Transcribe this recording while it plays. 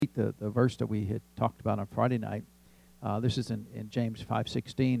the verse that we had talked about on Friday night. This is in James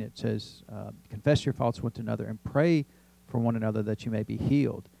 5:16. It says, confess your faults one to another and pray for one another that you may be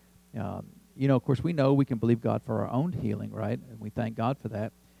healed. Of course, we know we can believe God for our own healing, right? And we thank God for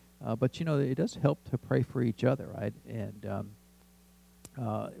that. But, it does help to pray for each other, right? And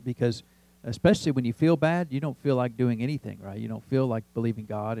because especially when you feel bad, you don't feel like doing anything, right? You don't feel like believing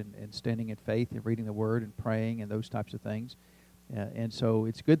God and standing in faith and reading the Word and praying and those types of things. And so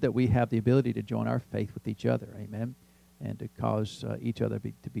it's good that we have the ability to join our faith with each other, amen, and to cause each other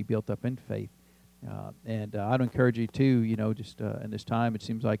to be built up in faith. And I'd encourage you too, just in this time, it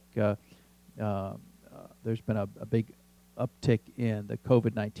seems like there's been a big uptick in the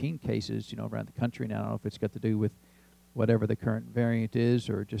COVID-19 cases, around the country now. I don't know if it's got to do with whatever the current variant is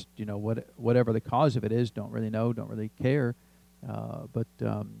or just, whatever the cause of it is. Don't really know, don't really care. But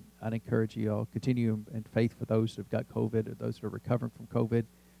I'd encourage you all continue in faith for those that have got COVID or those that are recovering from COVID,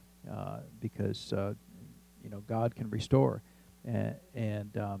 because, God can restore. And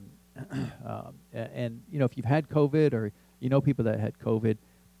if you've had COVID or people that had COVID,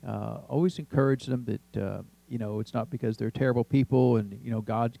 always encourage them that, it's not because they're terrible people and,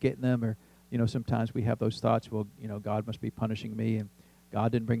 God's getting them, or, sometimes we have those thoughts, well, God must be punishing me, and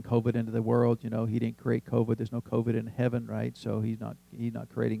God didn't bring COVID into the world. He didn't create COVID. There's no COVID in heaven, right? So he's not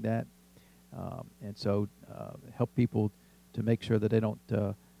creating that. And so help people to make sure that they don't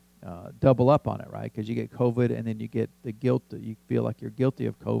double up on it, right? Because you get COVID and then you get the guilt that you feel like you're guilty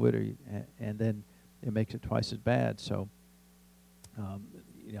of COVID, and then it makes it twice as bad. So,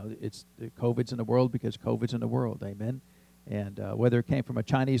 it's COVID's in the world because COVID's in the world, amen. And whether it came from a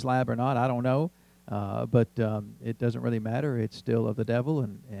Chinese lab or not, I don't know. But it doesn't really matter. It's still of the devil,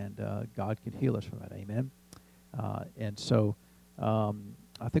 and God can heal us from that, amen. And so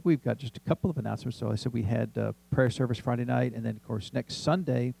I think we've got just a couple of announcements. So I said we had prayer service Friday night, and then, of course, next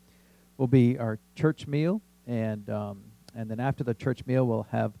Sunday will be our church meal. And then after the church meal, we'll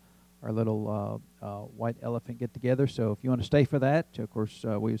have our little white elephant get-together. So if you want to stay for that, of course,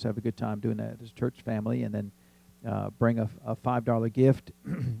 we always have a good time doing that as a church family. And then bring a $5 gift,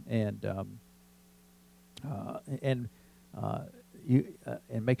 and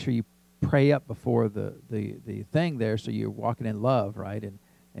make sure you pray up before the thing there, so you're walking in love, right?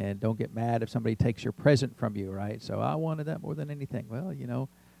 And don't get mad if somebody takes your present from you, right? So I wanted that more than anything. Well, in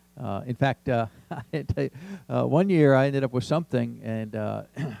fact, one year I ended up with something, and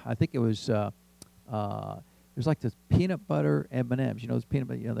I think it was like this peanut butter M&Ms. Those peanut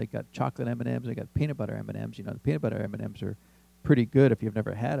butter, they got chocolate M&Ms, they got peanut butter M&Ms. The peanut butter M&Ms are pretty good if you've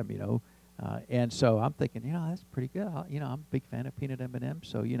never had them, and so I'm thinking, that's pretty good. I'm a big fan of peanut M&Ms.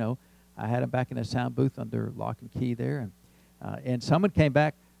 So, I had them back in the sound booth under lock and key there, and someone came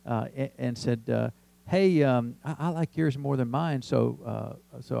back and said, hey, I like yours more than mine, so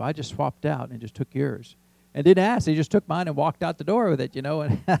I just swapped out and just took yours. And didn't ask. He just took mine and walked out the door with it,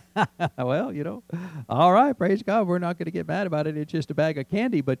 And well, all right, praise God. We're not going to get mad about it. It's just a bag of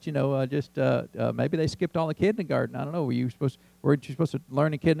candy, but maybe they skipped all the kindergarten. I don't know. Weren't you supposed to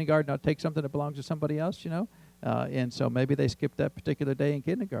learn in kindergarten not take something that belongs to somebody else? And so maybe they skipped that particular day in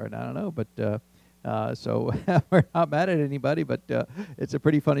kindergarten. I don't know, but. So we're not mad at anybody, but it's a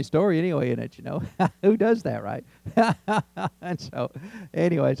pretty funny story anyway, isn't it? Who does that, right? And so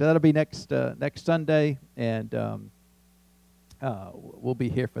anyway, so that'll be next Sunday, and we'll be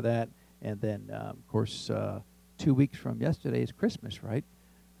here for that. And then, of course, 2 weeks from yesterday is Christmas, right?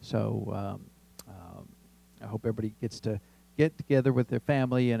 So I hope everybody gets to get together with their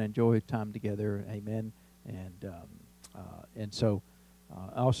family and enjoy time together. Amen. And so.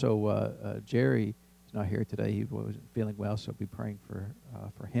 Also, Jerry is not here today. He wasn't feeling well, so we'll be praying for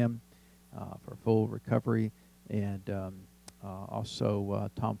him for full recovery. And also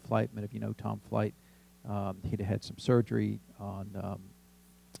Tom Flight. Many of you know Tom Flight. He'd had some surgery on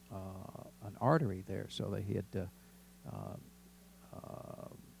an artery there, so that he had to.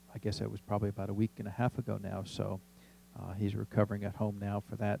 I guess it was probably about a week and a half ago now. So he's recovering at home now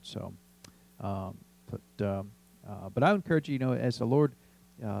for that. So, but I would encourage you, as the Lord,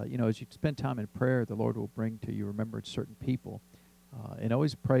 as you spend time in prayer, the Lord will bring to you remembrance certain people. And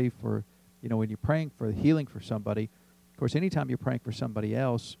always pray for, when you're praying for healing for somebody, of course, anytime you're praying for somebody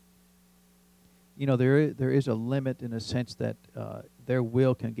else, there is a limit in a sense that their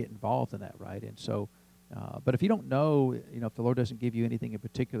will can get involved in that, right? And so, but if you don't know, if the Lord doesn't give you anything in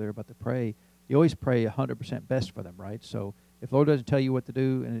particular about to pray, you always pray 100% best for them, right? So if the Lord doesn't tell you what to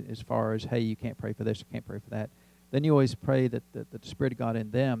do, and as far as, hey, you can't pray for this, you can't pray for that, then you always pray that the Spirit of God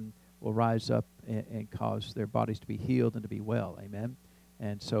in them will rise up and cause their bodies to be healed and to be well. Amen.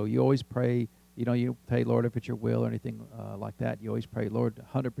 And so you always pray you pray, Lord, if it's your will or anything like that. You always pray, Lord,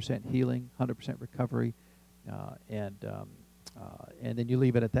 100% healing, 100% recovery, and then you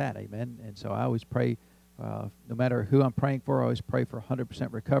leave it at that. Amen. And so I always pray, no matter who I'm praying for, I always pray for 100%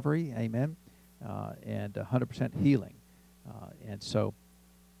 recovery. Amen. And 100% healing. And so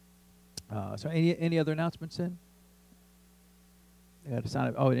any other announcements then? You got to sign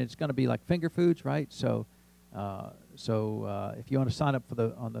up. Oh, and it's going to be like finger foods, right? So if you want to sign up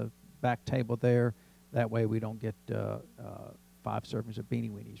on the back table there, that way we don't get 5 servings of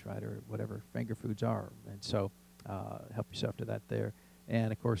Beanie Weenies, right, or whatever finger foods are. And so help yourself to that there.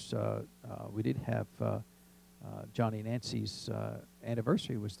 And of course, we did have Johnny and Nancy's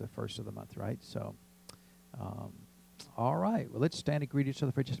anniversary was the first of the month, right? So, all right. Well, let's stand and greet each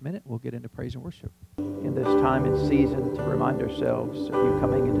other for just a minute. We'll get into praise and worship. In this time and season, to remind ourselves of you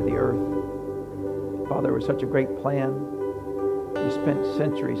coming into the earth. Father, it was such a great plan. You spent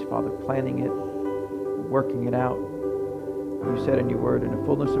centuries, Father, planning it, working it out. You said in your word, in the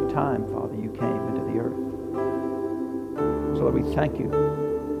fullness of time, Father, you came into the earth. So, Lord, we thank you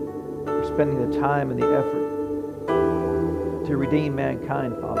for spending the time and the effort to redeem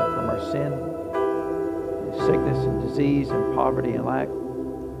mankind, Father, from our sin, and sickness and disease and poverty and lack.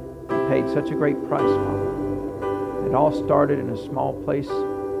 You paid such a great price, Father. It all started in a small place,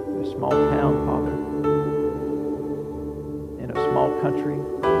 in a small town, Father, in a small country.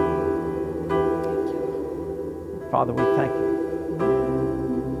 Father, we thank you.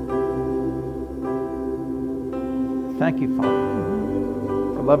 Thank you,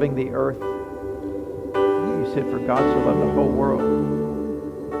 Father, for loving the earth. You said, for God so loved the whole world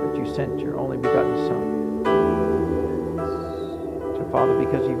that you sent your only begotten Son. So, Father,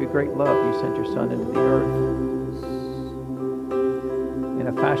 because of your great love, you sent your Son into the earth in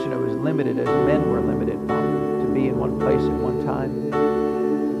a fashion that was limited as men were limited, Father, to be in one place at one time.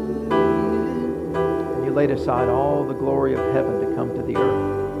 And you laid aside all the glory of heaven to come to the earth.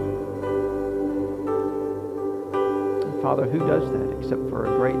 Father, who does that except for a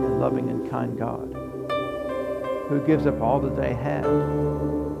great and loving and kind God who gives up all that they have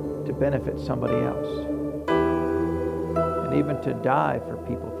to benefit somebody else, and even to die for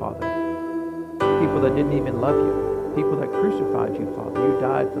people, Father, people that didn't even love you, people that crucified you, Father. You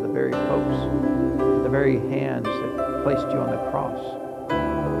died for the very folks, for the very hands that placed you on the cross.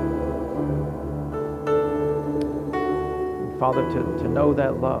 And Father, to know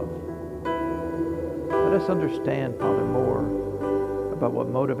that love, let us understand, Father, more about what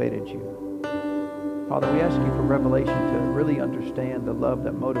motivated you. Father, we ask you for revelation to really understand the love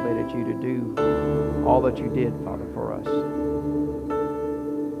that motivated you to do all that you did, Father, for us.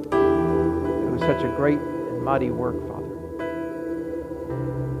 It was such a great and mighty work, Father.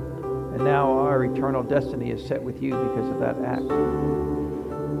 And now our eternal destiny is set with you because of that act.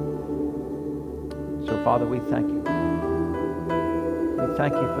 So, Father, we thank you. We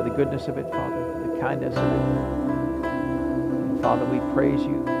thank you for the goodness of it, Father. Kindness of it. And Father, we praise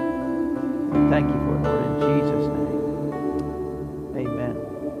you. We thank you for it, Lord, in Jesus' name. Amen.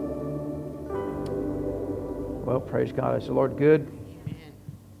 Well, praise God. Is the Lord good? Amen.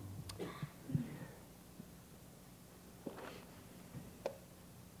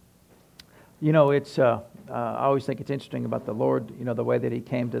 You know, it's I always think it's interesting about the Lord, you know, the way that he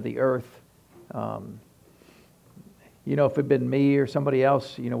came to the earth. You know, if it had been me or somebody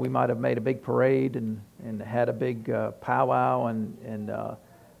else, you know, we might have made a big parade and had a big powwow and a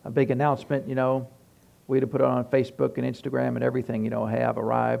big announcement, you know. We'd have put it on Facebook and Instagram and everything, you know, hey, I've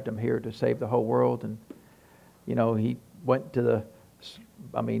arrived, I'm here to save the whole world. And, you know, he went to the,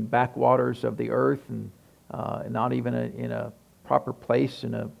 backwaters of the earth and not even in a proper place.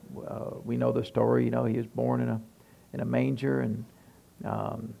 We know the story, you know, he was born in a manger and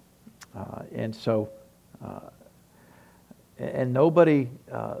so... And nobody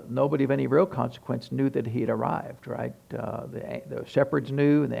of any real consequence knew that he had arrived, right? The shepherds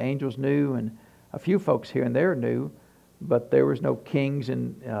knew, and the angels knew, and a few folks here and there knew, but there was no kings,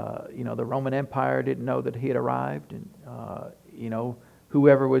 and the Roman Empire didn't know that he had arrived, and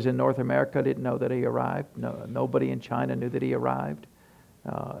whoever was in North America didn't know that he arrived. Nobody in China knew that he arrived.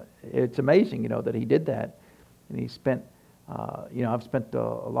 It's amazing, you know, that he did that, and he spent, I've spent a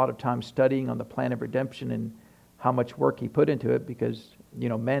lot of time studying on the plan of redemption and how much work he put into it, because, you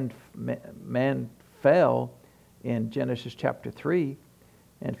know, man fell in Genesis chapter 3.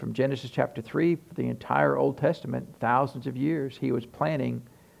 And from Genesis chapter 3, for the entire Old Testament, thousands of years, he was planning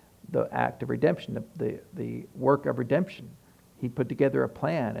the act of redemption, the work of redemption. He put together a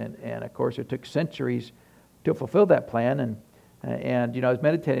plan, and of course it took centuries to fulfill that plan. And you know, I was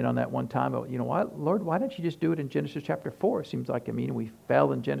meditating on that one time. Lord, why don't you just do it in Genesis chapter 4? It seems like, we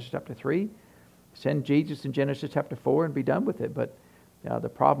fell in Genesis chapter 3. Send Jesus in Genesis chapter 4 and be done with it. But the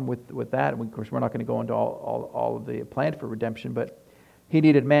problem with that, and of course we're not going to go into all of the plan for redemption, but he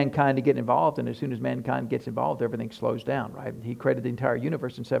needed mankind to get involved, and as soon as mankind gets involved, everything slows down, right? He created the entire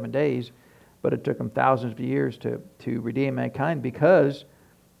universe in 7 days, but it took him thousands of years to redeem mankind because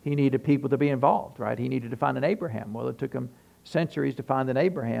he needed people to be involved, right? He needed to find an Abraham. Well, it took him centuries to find an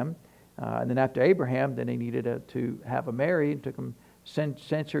Abraham, and then after Abraham, then he needed to have a Mary. It took him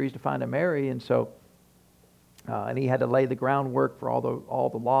centuries to find a Mary, and so and he had to lay the groundwork for all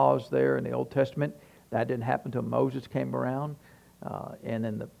the laws there in the Old Testament. That didn't happen until Moses came around. And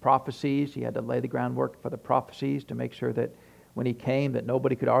then the prophecies, he had to lay the groundwork for the prophecies to make sure that when he came that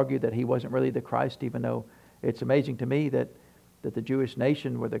nobody could argue that he wasn't really the Christ, even though it's amazing to me that the Jewish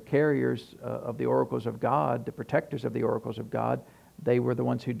nation were the carriers of the oracles of God, the protectors of the oracles of God. They were the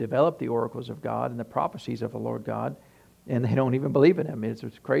ones who developed the oracles of God and the prophecies of the Lord God, and they don't even believe in him. It's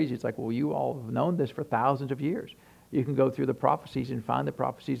crazy. It's like, well, you all have known this for thousands of years. You can go through the prophecies and find the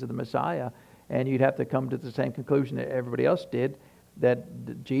prophecies of the Messiah, and you'd have to come to the same conclusion that everybody else did,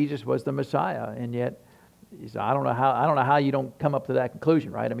 that Jesus was the Messiah. And yet, I don't know how you don't come up to that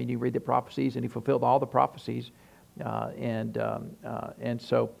conclusion, right? I mean, you read the prophecies, and he fulfilled all the prophecies, and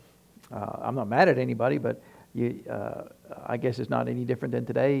so I'm not mad at anybody, but I guess it's not any different than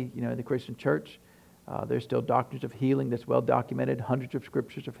today. In the Christian church, there's still doctrines of healing that's well documented, hundreds of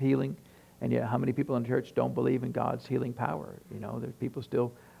scriptures of healing, and yet how many people in the church don't believe in God's healing power? There's people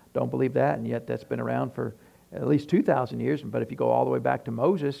still don't believe that, and yet that's been around for at least 2,000 years. But if you go all the way back to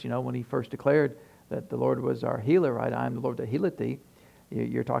Moses, when he first declared that the Lord was our healer, right? I am the Lord that healeth thee.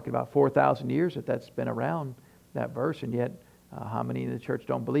 You're talking about 4,000 years that's been around, that verse, and yet how many in the church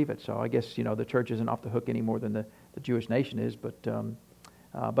don't believe it? So I guess, the church isn't off the hook any more than the Jewish nation is. But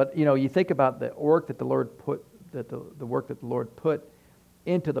you think about the work that the Lord put, the work that the Lord put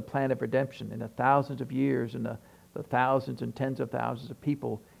into the plan of redemption in the thousands of years and the thousands and tens of thousands of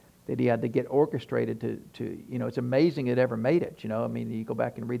people that he had to get orchestrated to it's amazing it ever made it. I mean, you go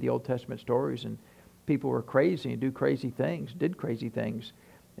back and read the Old Testament stories, and people were crazy and did crazy things,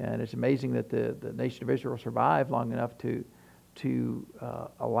 and it's amazing that the nation of Israel survived long enough to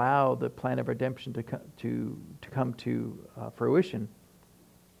allow the plan of redemption to come to fruition.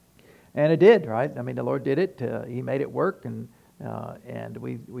 And it did, right? I mean, the Lord did it. He made it work, and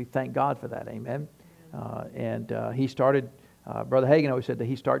we thank God for that. Amen. He started. Brother Hagin always said that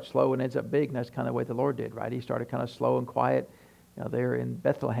he starts slow and ends up big, and that's kind of the way the Lord did, right? He started kind of slow and quiet, there in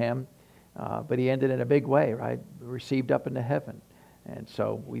Bethlehem, but he ended in a big way, right? Received up into heaven, and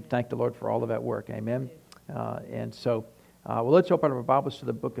so we thank the Lord for all of that work. Amen. Well, let's open our Bibles to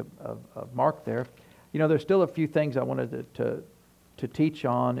the book of Mark. There, there's still a few things I wanted to teach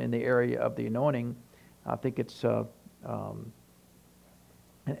on in the area of the anointing. I think it's an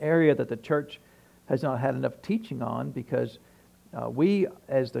area that the church has not had enough teaching on, because we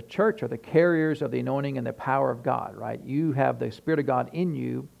as the church are the carriers of the anointing and the power of God, right? You have the Spirit of God in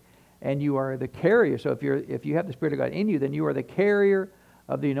you, and you are the carrier. So if you have the Spirit of God in you, then you are the carrier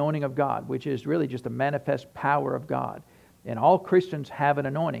of the anointing of God, which is really just a manifest power of God. And all Christians have an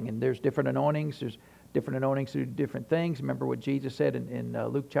anointing, and there's different anointings. There's different anointings to do different things. Remember what Jesus said in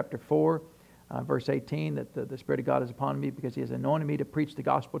Luke chapter 4, verse 18, that the Spirit of God is upon me because he has anointed me to preach the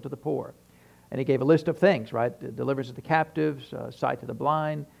gospel to the poor. And he gave a list of things, right? Deliverance of the captives, sight to the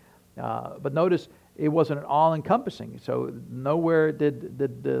blind. But notice it wasn't all-encompassing. So nowhere did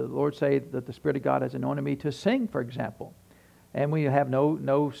the Lord say that the Spirit of God has anointed me to sing, for example. And we have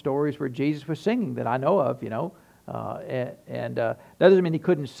no stories where Jesus was singing that I know of, that doesn't mean he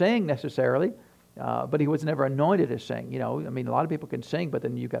couldn't sing necessarily, but he was never anointed to sing. I mean, a lot of people can sing, but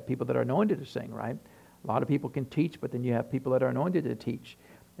then you've got people that are anointed to sing, right? A lot of people can teach, but then you have people that are anointed to teach.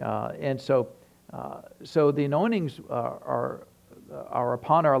 So the anointings are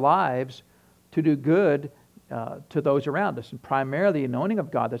upon our lives to do good to those around us. And primarily the anointing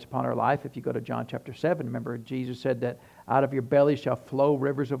of God that's upon our life, if you go to John chapter 7, remember Jesus said that out of your belly shall flow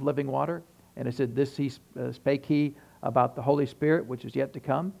rivers of living water. And it said, this spake he about the Holy Spirit, which is yet to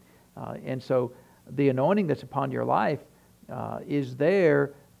come. And so the anointing that's upon your life is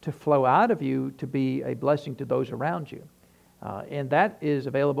there to flow out of you to be a blessing to those around you. And that is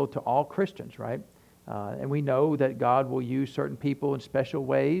available to all Christians, right? And we know that God will use certain people in special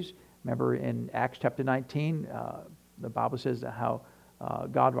ways. Remember in Acts chapter 19, the Bible says that how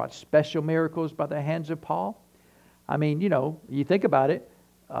God wrought special miracles by the hands of Paul. I mean, you think about it,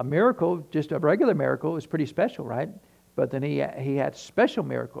 a miracle, just a regular miracle, is pretty special, right? But then he had special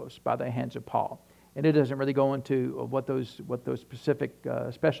miracles by the hands of Paul. And it doesn't really go into what those specific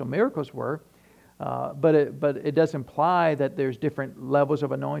special miracles were. But it does imply that there's different levels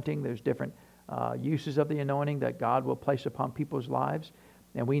of anointing. There's different uses of the anointing that God will place upon people's lives.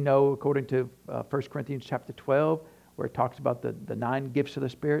 And we know, according to 1 Corinthians chapter 12, where it talks about the 9 gifts of the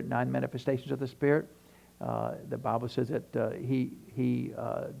Spirit, 9 manifestations of the Spirit, the Bible says that He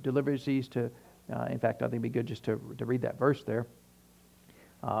delivers these to, in fact, I think it'd be good just to read that verse there,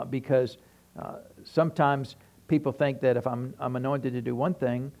 because sometimes people think that if I'm anointed to do one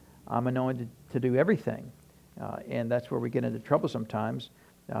thing, I'm anointed to do everything. And that's where we get into trouble sometimes.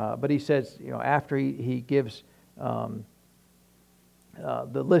 But he says, after he gives the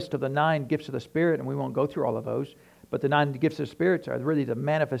list of the 9 gifts of the Spirit, and we won't go through all of those, but the 9 gifts of the Spirit are really the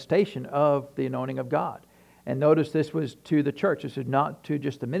manifestation of the anointing of God. And notice this was to the church. This is not to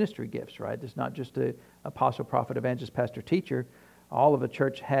just the ministry gifts, right? It's not just the apostle, prophet, evangelist, pastor, teacher. All of the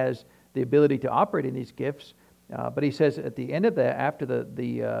church has the ability to operate in these gifts. But he says at the end of that, after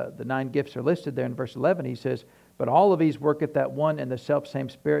the 9 gifts are listed there in verse 11, he says, but all of these worketh that one and the selfsame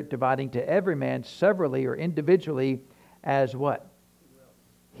Spirit, dividing to every man severally or individually as what?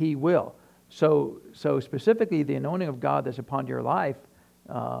 He will. So specifically, the anointing of God that's upon your life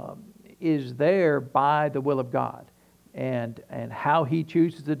is there by the will of God. And how He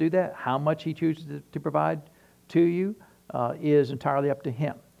chooses to do that, how much He chooses to provide to you, is entirely up to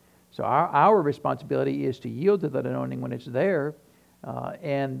Him. So our responsibility is to yield to that anointing when it's there,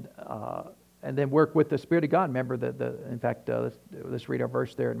 and then work with the Spirit of God. Remember in fact, let's read our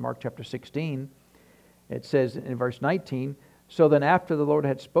verse there in Mark chapter 16. It says in verse 19, so then after the Lord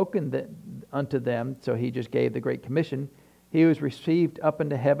had spoken unto them, so He just gave the Great Commission, He was received up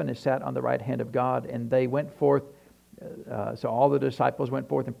into heaven and sat on the right hand of God, and they went forth, so all the disciples went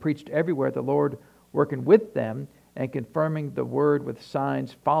forth and preached everywhere, the Lord working with them and confirming the word with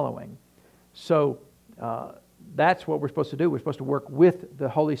signs following. So that's what we're supposed to do. We're supposed to work with the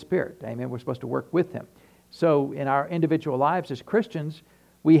Holy Spirit. Amen. We're supposed to work with Him. So in our individual lives as Christians,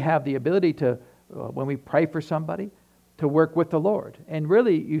 we have the ability to, when we pray for somebody, to work with the Lord. And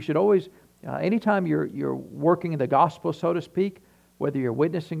really, you should always, anytime you're working in the gospel, so to speak, whether you're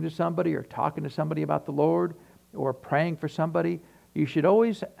witnessing to somebody or talking to somebody about the Lord or praying for somebody, you should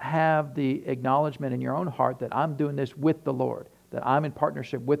always have the acknowledgement in your own heart that I'm doing this with the Lord, that I'm in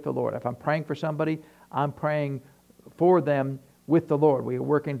partnership with the Lord. If I'm praying for somebody, I'm praying for them with the Lord. We are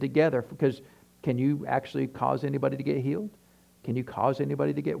working together, because can you actually cause anybody to get healed? Can you cause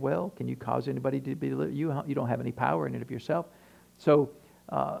anybody to get well? Can you cause anybody to be delivered? You don't have any power in it of yourself. So,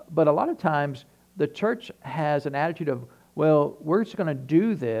 but a lot of times the church has an attitude of, well, we're just going to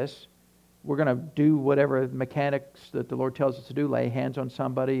do this. We're going to do whatever mechanics that the Lord tells us to do, lay hands on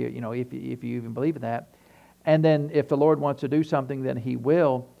somebody, if you even believe in that. And then if the Lord wants to do something, then He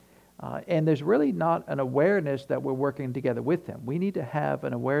will. And there's really not an awareness that we're working together with Him. We need to have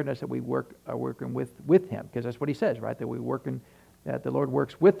an awareness that we are working with Him, because that's what He says, right? That the Lord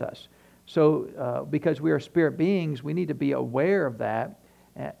works with us. So because we are spirit beings, we need to be aware of that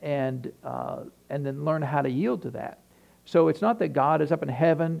and then learn how to yield to that. So it's not that God is up in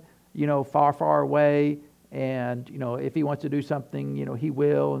heaven, far, far away, and, if He wants to do something, He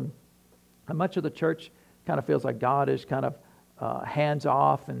will. And much of the church kind of feels like God is kind of hands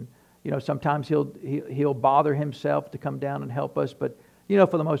off, and, sometimes he'll bother Himself to come down and help us. But,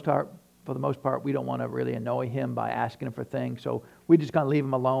 for the most part, we don't want to really annoy Him by asking Him for things. So we just kind of leave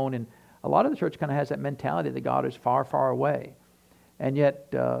Him alone. And a lot of the church kind of has that mentality that God is far, far away. And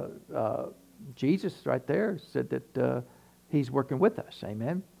yet, Jesus right there said that He's working with us.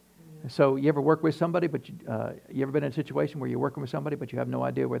 Amen. So you ever work with somebody, but you ever been in a situation where you're working with somebody, but you have no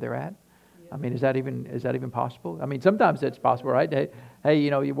idea where they're at? I mean, is that even possible? I mean, sometimes it's possible, right? Hey, I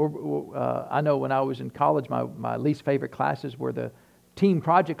know when I was in college, my least favorite classes were the team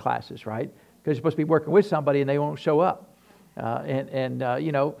project classes, right? Because you're supposed to be working with somebody and they won't show up,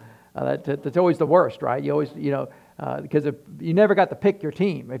 that's always the worst, right? You always, because if you never got to pick your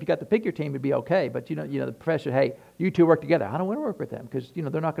team. If you got to pick your team, it'd be okay. But the professor, hey, you two work together. I don't want to work with them because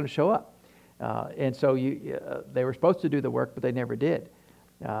they're not going to show up, and so they were supposed to do the work, but they never did.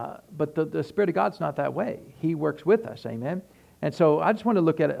 But the Spirit of God's not that way. He works with us, amen? And so I just want to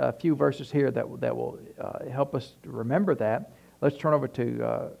look at a few verses here that will help us to remember that. Let's turn over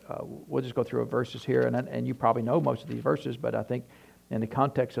to, we'll just go through verses here, and you probably know most of these verses, but I think in the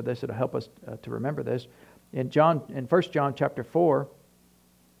context of this, it'll help us to remember this. In 1 John chapter 4,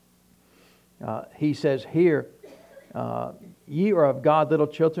 he says here, ye are of God little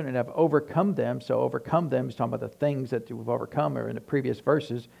children and have overcome them. So overcome them is talking about the things that we've overcome, or in the previous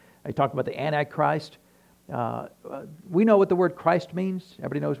verses. He talked about the Antichrist. We know what the word Christ means.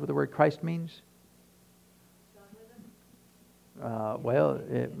 Everybody knows what the word Christ means?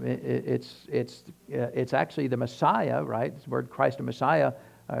 It's actually the Messiah, right? This word Christ and Messiah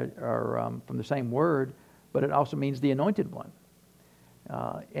are from the same word, but it also means the anointed one.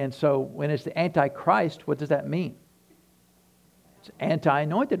 And so when it's the Antichrist, what does that mean? It's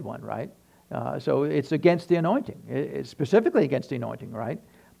anti-anointed one, right? So it's against the anointing. It's specifically against the anointing, right?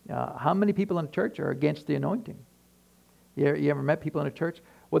 How many people in the church are against the anointing? You ever met people in a church?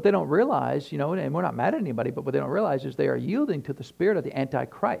 What they don't realize, and we're not mad at anybody, but what they don't realize is they are yielding to the spirit of the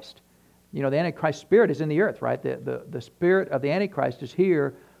Antichrist. The Antichrist spirit is in the earth, right? The spirit of the Antichrist is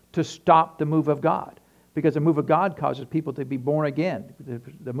here to stop the move of God. Because the move of God causes people to be born again.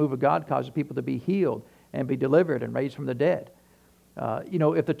 The move of God causes people to be healed and be delivered and raised from the dead.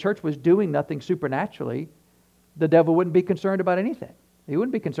 If the church was doing nothing supernaturally, the devil wouldn't be concerned about anything. He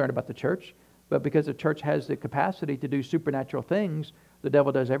wouldn't be concerned about the church. But because the church has the capacity to do supernatural things, the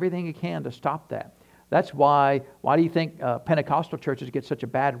devil does everything he can to stop that. That's why do you think Pentecostal churches get such a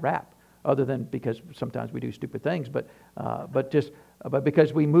bad rap? Other than because sometimes we do stupid things, but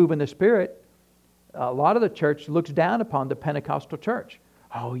because we move in the Spirit, a lot of the church looks down upon the Pentecostal church.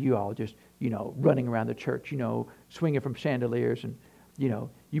 Oh, you all just, running around the church, swinging from chandeliers and,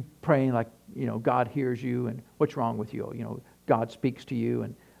 you praying like, God hears you and what's wrong with you? God speaks to you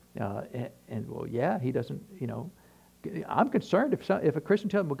and well, yeah, he doesn't, I'm concerned if a Christian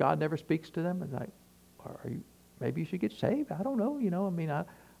tells them, well, God never speaks to them. It's like, maybe you should get saved. I don't know,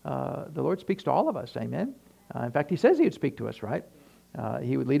 the Lord speaks to all of us, amen. In fact, he says he would speak to us, right?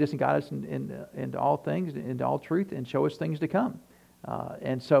 He would lead us and guide us into all things, into all truth, and show us things to come.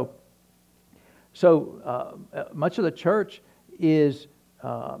 And so much of the church is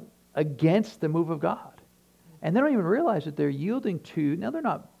against the move of God. And they don't even realize that they're yielding to, now they're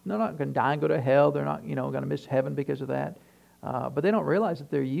not going to die and go to hell. They're not, going to miss heaven because of that. But they don't realize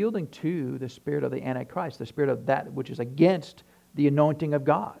that they're yielding to the spirit of the Antichrist, the spirit of that which is against the anointing of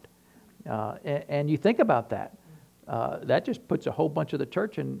God. And you think about that. That just puts a whole bunch of the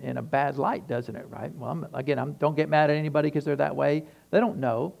church in a bad light, doesn't it, right? Well, don't get mad at anybody because they're that way. They don't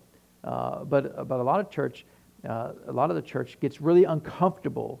know. But a lot of the church gets really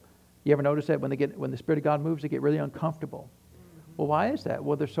uncomfortable. You ever notice that when the Spirit of God moves, they get really uncomfortable? Well, why is that?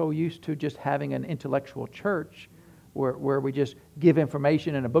 Well, they're so used to just having an intellectual church where we just give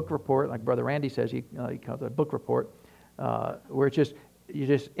information in a book report, like Brother Randy says, he calls it a book report, where you're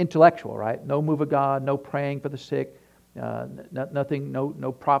just intellectual, right? No move of God, no praying for the sick, nothing,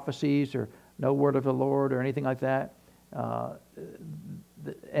 no prophecies or no word of the Lord or anything like that.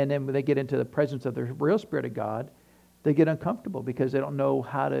 And then when they get into the presence of the real Spirit of God, they get uncomfortable because they don't know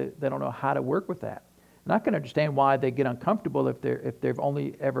how to work with that. And I can understand why they get uncomfortable if they've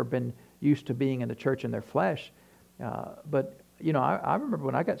only ever been used to being in the church in their flesh. But I remember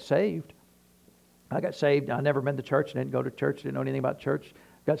when I got saved. I never been to church, didn't go to church, didn't know anything about church.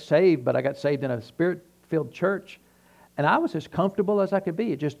 Got saved, but I got saved in a Spirit-filled church, and I was as comfortable as I could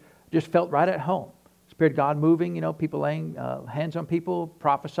be. It just felt right at home. Spirit of God moving, people laying hands on people,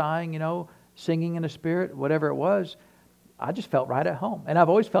 prophesying, singing in the Spirit, whatever it was. I just felt right at home. And I've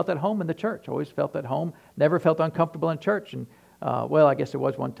always felt at home in the church. Always felt at home. Never felt uncomfortable in church. And I guess there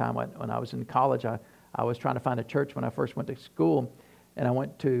was one time when I was in college, I was trying to find a church when I first went to school. And I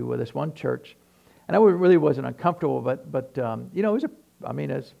went to this one church. And I really wasn't uncomfortable, but it was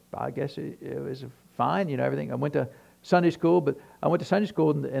it was fine, everything. I went to Sunday school, but I went to Sunday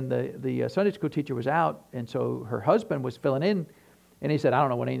school and the Sunday school teacher was out. And so her husband was filling in. And he said, I don't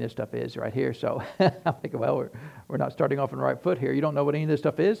know what any of this stuff is right here. So I'm thinking, well, we're not starting off on the right foot here. You don't know what any of this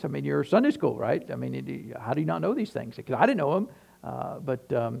stuff is? I mean, you're Sunday school, right? I mean, how do you not know these things? Because I didn't know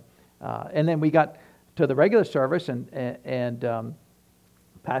them. And then we got to the regular service, and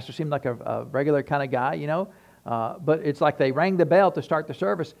pastor seemed like a regular kind of guy, But it's like they rang the bell to start the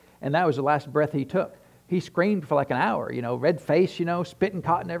service, and that was the last breath he took. He screamed for like an hour, red face, spitting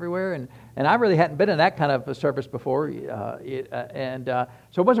cotton everywhere. And I really hadn't been in that kind of a service before. So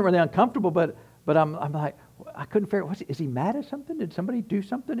it wasn't really uncomfortable, but I'm like, I couldn't figure out, is he mad at something? Did somebody do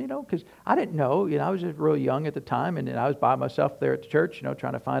something, Because I didn't know, I was just real young at the time, and I was by myself there at the church,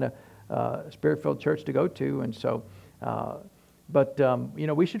 trying to find a Spirit-filled church to go to. And so,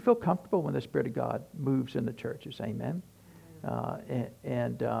 we should feel comfortable when the Spirit of God moves in the churches, amen?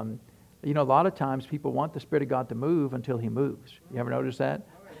 A lot of times people want the Spirit of God to move until He moves. You ever notice that?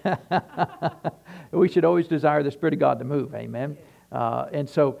 We should always desire the Spirit of God to move. Amen.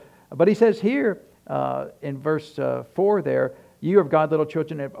 But he says here in verse 4 there, you of God, little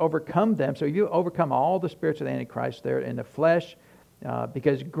children, have overcome them. So you overcome all the spirits of the Antichrist there in the flesh,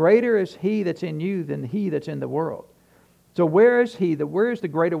 because greater is He that's in you than he that's in the world. So where is He? Where is the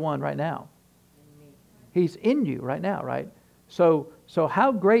greater one right now? He's in you right now, right? So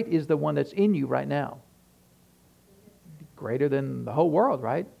how great is the one that's in you right now? greater than the whole world,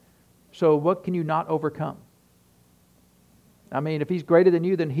 right? So what can you not overcome? I mean, if he's greater than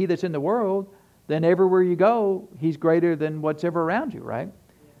you, than he that's in the world, then everywhere you go, he's greater than what's ever around you, right?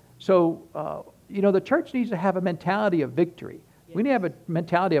 So, the church needs to have a mentality of victory. We need to have a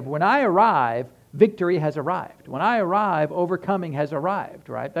mentality of, when I arrive, victory has arrived. When I arrive, overcoming has arrived,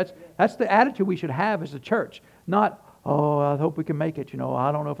 right? That's the attitude we should have as a church. Not, oh, I hope we can make it,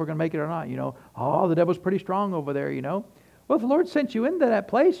 I don't know if we're going to make it or not, oh, the devil's pretty strong over there, Well, if the Lord sent you into that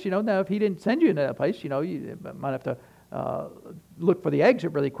place, now if he didn't send you into that place, you might have to look for the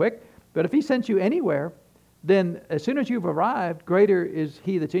exit really quick. But if he sends you anywhere, then as soon as you've arrived, greater is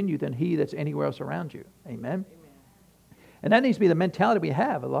he that's in you than he that's anywhere else around you. Amen? And that needs to be the mentality we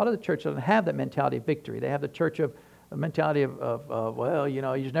have. A lot of the church doesn't have that mentality of victory. They have the church of a mentality of well, you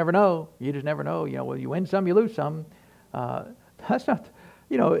just never know. You just never know. Well, you win some, you lose some. That's not,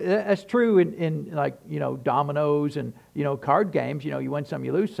 that's true in like, dominoes and, card games. You win some,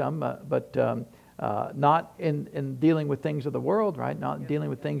 you lose some. But not in dealing with things of the world, right? Not in dealing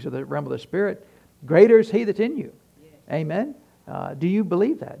with things of the realm of the Spirit. Greater is he that's in you. Amen? Do you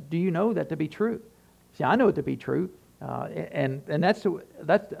believe that? Do you know that to be true? See, I know it to be true. And that's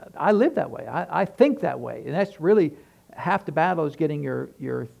I live that way. I think that way, and that's really half the battle, is getting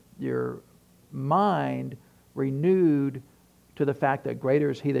your mind renewed to the fact that greater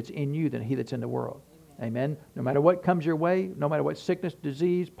is he that's in you than he that's in the world. Amen. No matter what comes your way, no matter what sickness,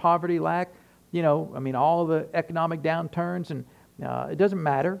 disease, poverty, lack, all the economic downturns, and it doesn't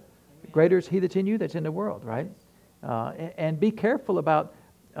matter. Greater is he that's in you that's in the world, right? And be careful about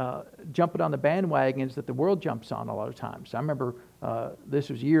jumping on the bandwagons that the world jumps on a lot of times. I remember this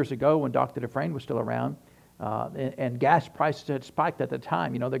was years ago when Dr. Dufresne was still around, and gas prices had spiked at the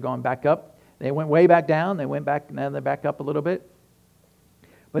time. They're going back up. They went way back down. They went back, now they're back up a little bit.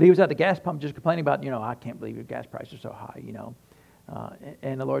 But he was at the gas pump just complaining about, I can't believe your gas prices are so high,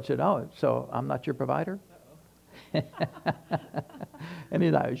 And the Lord said, oh, so I'm not your provider? And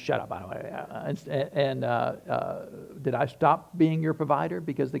he's like, shut up, by the way. And did I stop being your provider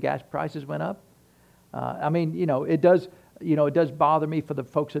because the gas prices went up? It does bother me for the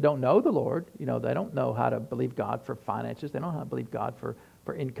folks that don't know the Lord. They don't know how to believe God for finances. They don't know how to believe God for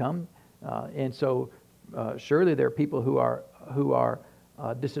income. And so surely there are people who are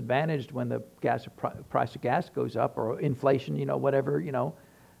disadvantaged when the price of gas goes up, or inflation, whatever,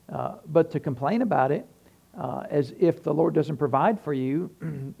 But to complain about it, as if the Lord doesn't provide for you,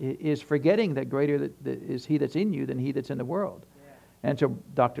 is forgetting that greater is he that's in you than he that's in the world. Yeah. And so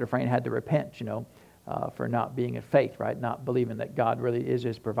Dr. Dufresne had to repent, for not being in faith, right? Not believing that God really is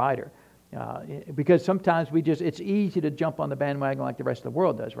his provider. Because sometimes it's easy to jump on the bandwagon like the rest of the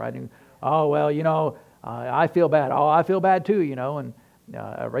world does, right? And, oh, well, I feel bad. Oh, I feel bad too, and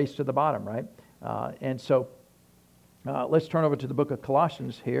a race to the bottom, right? And so let's turn over to the book of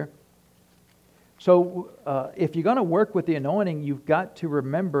Colossians here. So if you're going to work with the anointing, you've got to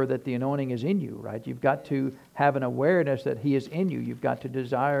remember that the anointing is in you, right? You've got to have an awareness that he is in you. You've got to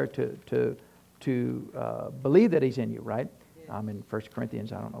desire to believe that he's in you, right? Yeah. I'm in 1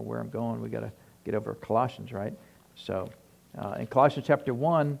 Corinthians. I don't know where I'm going. We've got to get over Colossians, right? So in Colossians chapter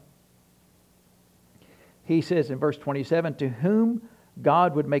 1, he says in verse 27, to whom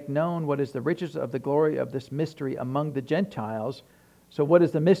God would make known what is the riches of the glory of this mystery among the Gentiles. So what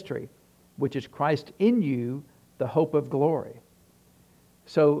is the mystery? Which is Christ in you, the hope of glory.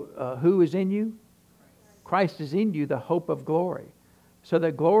 So who is in you? Christ is in you, the hope of glory. So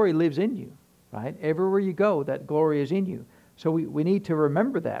that glory lives in you, right? Everywhere you go, that glory is in you. So we need to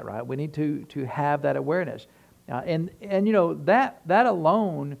remember that, right? We need to have that awareness. And that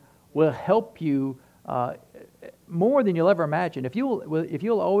alone will help you more than you'll ever imagine. If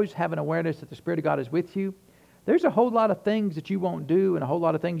you'll always have an awareness that the Spirit of God is with you, there's a whole lot of things that you won't do and a whole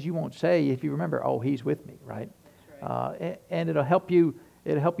lot of things you won't say if you remember, oh, he's with me, right? And it'll help you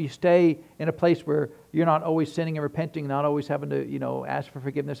stay in a place where you're not always sinning and repenting, not always having to, ask for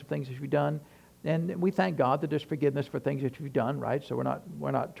forgiveness of things that you've done. And we thank God that there's forgiveness for things that you've done, right? So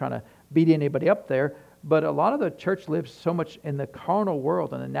we're not trying to beat anybody up there. But a lot of the church lives so much in the carnal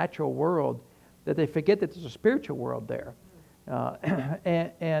world, in the natural world, that they forget that there's a spiritual world there.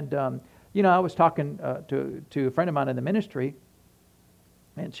 I was talking to a friend of mine in the ministry,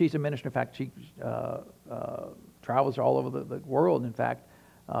 and she's a minister. In fact, she travels all over the world, in fact.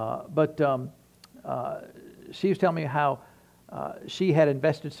 But she was telling me how she had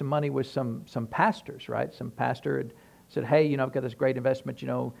invested some money with some pastors, right? Some pastor had said, hey, I've got this great investment,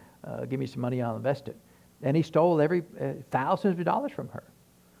 give me some money, I'll invest it. And he stole thousands of dollars from her.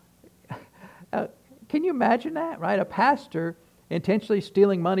 Can you imagine that, right? A pastor intentionally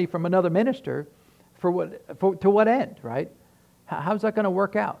stealing money from another minister, to what end, right? How's that going to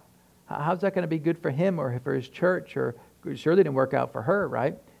work out? How's that going to be good for him or for his church? Or it surely didn't work out for her,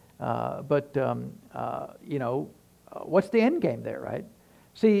 right? What's the end game there, right?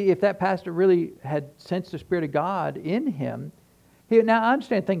 See, if that pastor really had sensed the Spirit of God in him, now I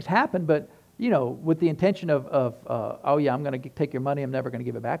understand things happen, but with the intention of oh yeah, I'm going to take your money, I'm never going to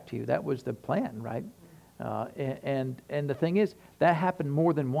give it back to you. That was the plan, right? And the thing is, that happened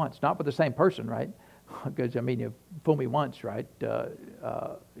more than once, not with the same person, right? Because you fool me once, right?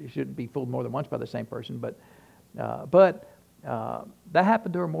 You shouldn't be fooled more than once by the same person, but that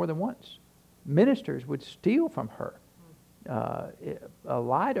happened to her more than once. Ministers would steal from her,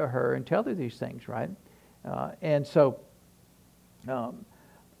 lie to her, and tell her these things, right? And so,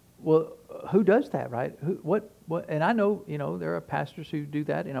 well, who does that, right? What? And I know, there are pastors who do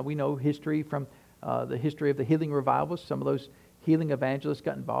that. We know history from the history of the healing revivals. Some of those healing evangelists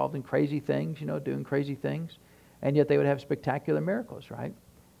got involved in crazy things, doing crazy things, and yet they would have spectacular miracles, right?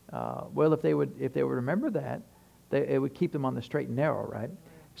 Well, if they would remember that, it would keep them on the straight and narrow, right?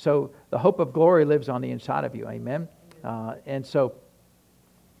 So the hope of glory lives on the inside of you, amen? And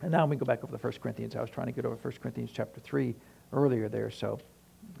now we go back over to 1 Corinthians. I was trying to get over 1 Corinthians chapter 3 earlier there. So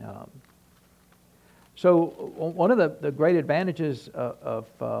one of the great advantages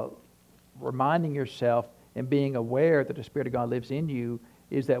of reminding yourself and being aware that the Spirit of God lives in you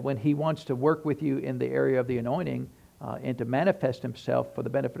is that when He wants to work with you in the area of the anointing and to manifest Himself for the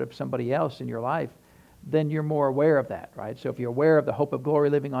benefit of somebody else in your life, then you're more aware of that, right? So if you're aware of the hope of glory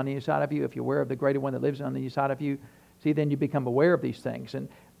living on the inside of you, if you're aware of the greater one that lives on the inside of you, see, then you become aware of these things. And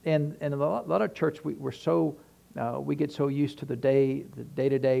a lot of church, we get so used to the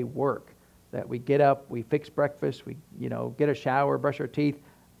day-to-day work that we get up, we fix breakfast, we get a shower, brush our teeth,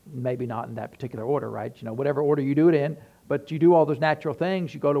 maybe not in that particular order, right? Whatever order you do it in, but you do all those natural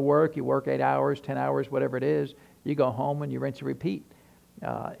things. You go to work, you work 8 hours, 10 hours, whatever it is. You go home and you rinse and repeat.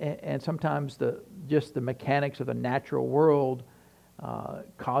 And sometimes just the mechanics of the natural world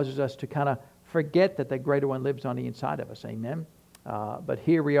causes us to kind of forget that the greater one lives on the inside of us. Amen. But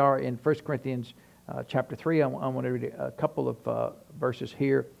here we are in 1 Corinthians chapter 3. I want to read a couple of verses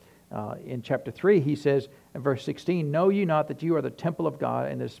here. In chapter 3, he says in verse 16, "Know ye not that you are the temple of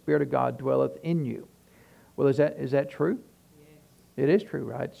God, and the Spirit of God dwelleth in you?" Well, is that true? Yes. It is true,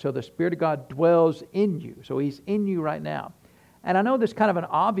 right? So the Spirit of God dwells in you. So He's in you right now. And I know this is kind of an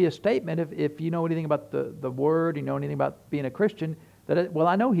obvious statement if you know anything about the Word, you know anything about being a Christian,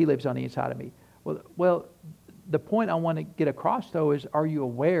 I know He lives on the inside of me. Well, the point I want to get across, though, is are you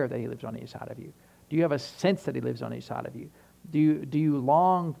aware that He lives on the inside of you? Do you have a sense that He lives on the inside of you? Do you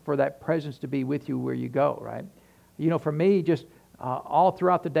long for that presence to be with you where you go, right? For me, just all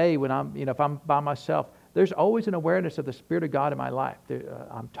throughout the day when if I'm by myself, there's always an awareness of the Spirit of God in my life.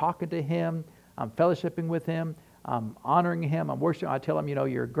 I'm talking to Him, I'm fellowshipping with Him, I'm honoring Him, I'm worshiping. I tell Him,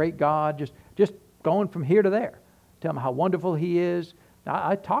 you're a great God, just going from here to there. Tell Him how wonderful He is.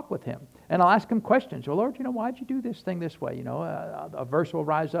 I talk with Him, and I'll ask Him questions. Well, Lord, why'd you do this thing this way? A verse will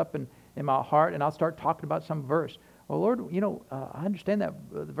rise up in my heart, and I'll start talking about some verse. Well, Lord, I understand that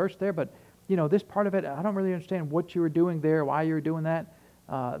the verse there, but this part of it, I don't really understand what you were doing there, why you were doing that.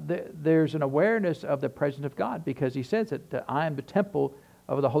 There's an awareness of the presence of God because He says that I am the temple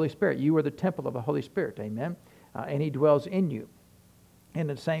of the Holy Spirit. You are the temple of the Holy Spirit, amen. And He dwells in you. And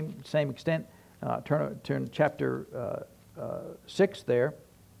to the same extent, turn to chapter 6 there.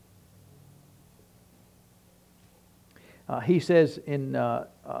 He says in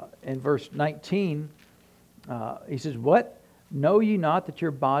verse 19. He says, "What? Know ye not that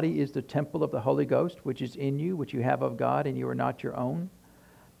your body is the temple of the Holy Ghost, which is in you, which you have of God, and you are not your own?"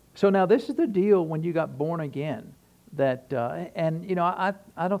 So now this is the deal when you got born again. That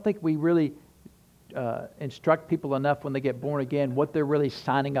I don't think we really instruct people enough when they get born again what they're really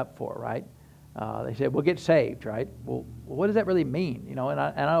signing up for, right? They say, "We'll get saved," right? Well, what does that really mean? And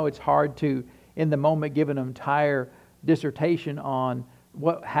I know it's hard to, in the moment, give an entire dissertation on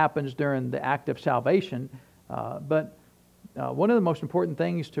what happens during the act of salvation. But one of the most important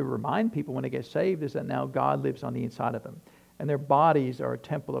things to remind people when they get saved is that now God lives on the inside of them. And their bodies are a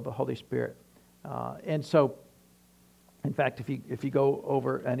temple of the Holy Spirit. And so, in fact, if you go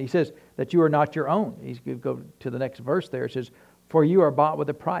over, and he says that you are not your own. He's going to go to the next verse there. It says, "For you are bought with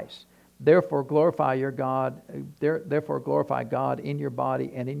a price. Therefore glorify your God. Therefore glorify God in your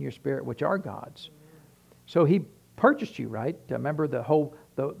body and in your spirit, which are God's." So He purchased you, right? Remember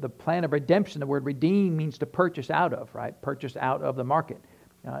the plan of redemption. The word redeem means to purchase out of, right? Purchase out of the market.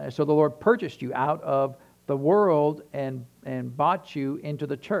 So the Lord purchased you out of the world and bought you into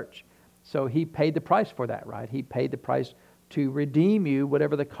the church. So He paid the price for that, right? He paid the price to redeem you,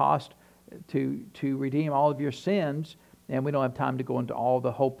 whatever the cost to redeem all of your sins. And we don't have time to go into all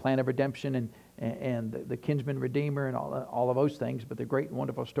the whole plan of redemption and the kinsman redeemer and all of those things, but they're great and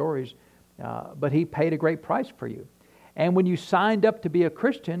wonderful stories. But he paid a great price for you. And when you signed up to be a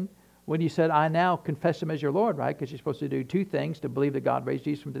Christian, when you said, I now confess him as your Lord, right? Because you're supposed to do two things: to believe that God raised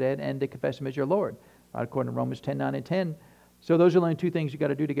Jesus from the dead and to confess him as your Lord, right? According to Romans 10, 9, and 10. So those are the only two things you got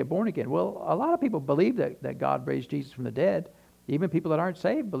to do to get born again. Well, a lot of people believe that God raised Jesus from the dead. Even people that aren't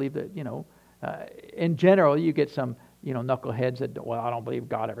saved believe that, in general, you get some, knuckleheads that, well, I don't believe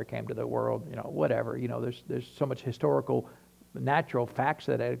God ever came to the world, whatever. There's so much historical, natural facts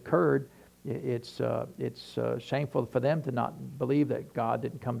that had occurred. It's shameful for them to not believe that God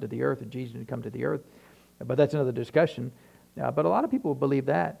didn't come to the earth and Jesus didn't come to the earth. But that's another discussion. But a lot of people believe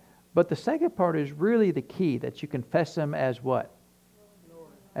that. But the second part is really the key, that you confess him as what? Lord.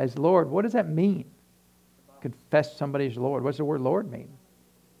 As Lord. What does that mean? Confess somebody as Lord. What does the word Lord mean?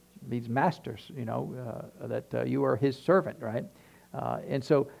 It means masters, that you are his servant, right? And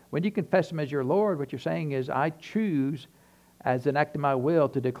so when you confess him as your Lord, what you're saying is, I choose as an act of my will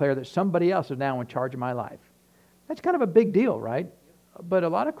to declare that somebody else is now in charge of my life. That's kind of a big deal, right? But a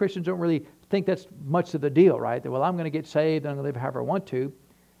lot of Christians don't really think that's much of the deal, right? That, well, I'm going to get saved, I'm going to live however I want to,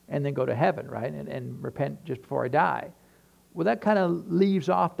 and then go to heaven, right? And repent just before I die. Well, that kind of leaves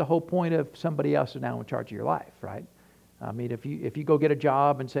off the whole point of somebody else is now in charge of your life, right? I mean, if you go get a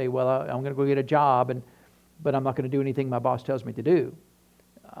job and say, well, I'm going to go get a job, but I'm not going to do anything my boss tells me to do,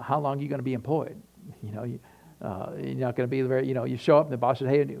 how long are you going to be employed? You're not going to be very, you show up and the boss says,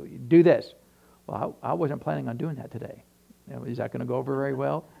 hey, do this. Well, I wasn't planning on doing that today. Is that going to go over very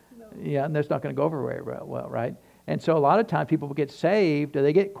well? No. Yeah, and that's not going to go over very well, right? And so a lot of times people get saved, or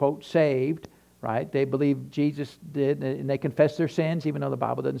they get, quote, saved, right? They believe Jesus did, and they confess their sins, even though the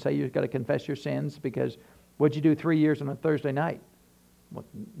Bible doesn't say you've got to confess your sins, because what'd you do 3 years on a Thursday night? Well,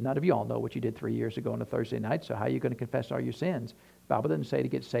 none of you all know what you did 3 years ago on a Thursday night, so how are you going to confess all your sins? The Bible doesn't say to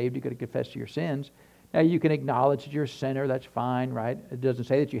get saved, you've got to confess your sins. Now, you can acknowledge that you're a sinner, that's fine, right? It doesn't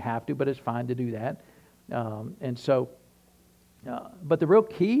say that you have to, but it's fine to do that. But the real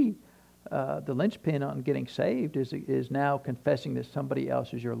key, the linchpin on getting saved is now confessing that somebody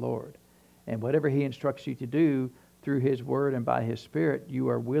else is your Lord. And whatever he instructs you to do through his word and by his Spirit, you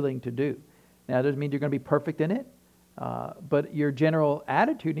are willing to do. Now, it doesn't mean you're going to be perfect in it, but your general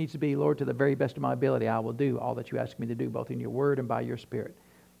attitude needs to be, Lord, to the very best of my ability, I will do all that you ask me to do, both in your word and by your Spirit.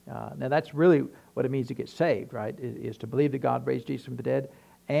 Now, that's really what it means to get saved, right? Is to believe that God raised Jesus from the dead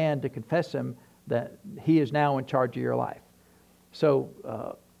and to confess him that he is now in charge of your life.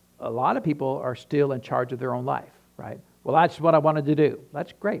 So a lot of people are still in charge of their own life, right? Well, that's what I wanted to do.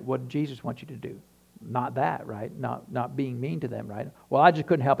 That's great. What did Jesus want you to do? Not that, right? Not being mean to them, right? Well, I just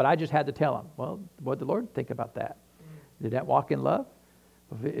couldn't help it. I just had to tell them. Well, what did the Lord think about that? Did that walk in love?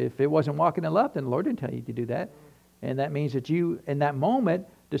 If it wasn't walking in love, then the Lord didn't tell you to do that. And that means that you, in that moment,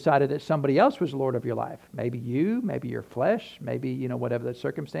 decided that somebody else was Lord of your life. Maybe you, maybe your flesh, maybe, whatever the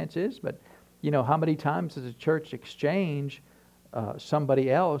circumstance is. But, how many times does a church exchange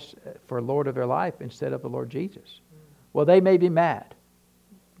somebody else for Lord of their life instead of the Lord Jesus? Well, they may be mad.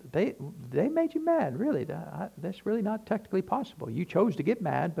 They made you mad, really. That's really not technically possible. You chose to get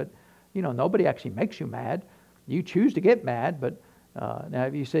mad, but, nobody actually makes you mad. You choose to get mad, but now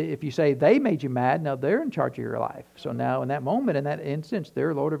if you say they made you mad, now they're in charge of your life. So now in that moment, in that instance,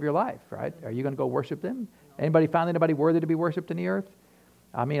 they're Lord of your life, right? Are you going to go worship them? Anybody found anybody worthy to be worshipped in the earth?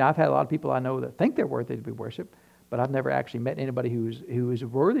 I mean, I've had a lot of people I know that think they're worthy to be worshipped, but I've never actually met anybody who is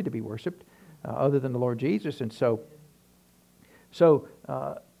worthy to be worshipped other than the Lord Jesus. And so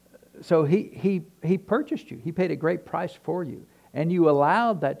he purchased you. He paid a great price for you. And you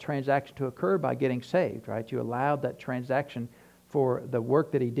allowed that transaction to occur by getting saved, right? You allowed that transaction for the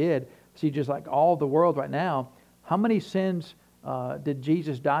work that he did. See, just like all the world right now, how many sins did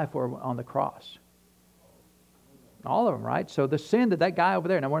Jesus die for on the cross? All of them, right? So the sin that guy over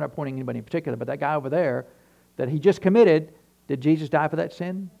there, now we're not pointing anybody in particular, but that guy over there that he just committed, did Jesus die for that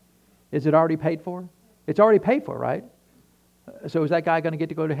sin? Is it already paid for? It's already paid for, right? So is that guy going to get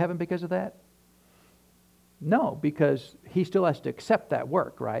to go to heaven because of that? No, because he still has to accept that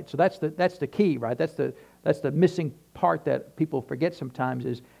work, right? So that's the key, right? That's the missing part that people forget sometimes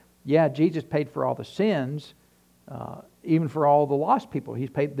is, yeah, Jesus paid for all the sins, even for all the lost people. He's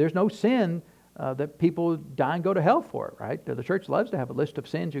paid. There's no sin that people die and go to hell for, right? The church loves to have a list of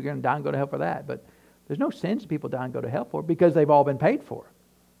sins. You're going to die and go to hell for that, but there's no sins people die and go to hell for because they've all been paid for.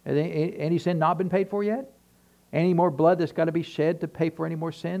 Has any sin not been paid for yet? Any more blood that's got to be shed to pay for any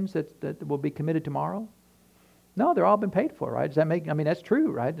more sins that will be committed tomorrow? No, they're all been paid for, right? Does that make? I mean, that's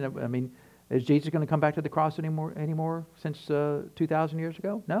true, right? I mean, is Jesus going to come back to the cross anymore since 2,000 years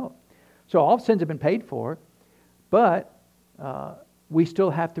ago? No. So all sins have been paid for, but we still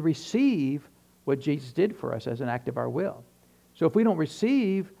have to receive what Jesus did for us as an act of our will. So if we don't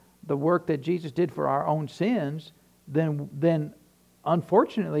receive the work that Jesus did for our own sins, then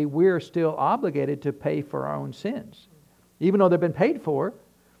unfortunately we're still obligated to pay for our own sins. Even though they've been paid for,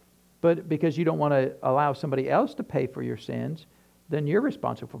 but because you don't want to allow somebody else to pay for your sins, then you're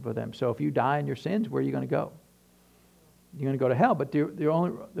responsible for them. So if you die in your sins, where are you going to go? You're going to go to hell. But the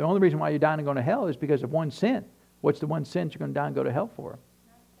only reason why you're dying and going to hell is because of one sin. What's the one sin you're going to die and go to hell for?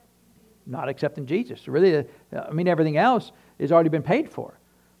 Not accepting Jesus. Really, everything else has already been paid for.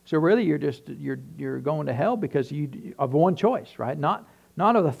 So really, you're going to hell because of one choice, right? Not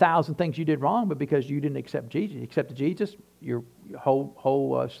of the 1,000 things you did wrong, but because you didn't accept Jesus. You accepted Jesus, your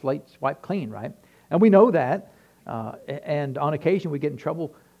whole slate wiped clean, right? And we know that. And on occasion, we get in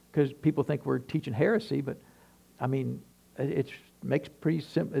trouble because people think we're teaching heresy. But it's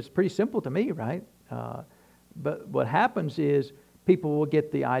pretty simple to me, right? But what happens is people will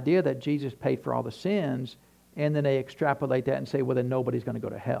get the idea that Jesus paid for all the sins, and then they extrapolate that and say, well, then nobody's going to go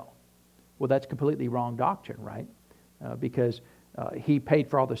to hell. Well, that's completely wrong doctrine, right? Because he paid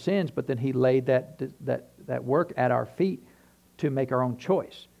for all the sins, but then he laid that work at our feet to make our own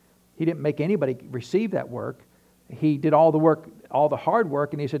choice. He didn't make anybody receive that work. He did all the work, all the hard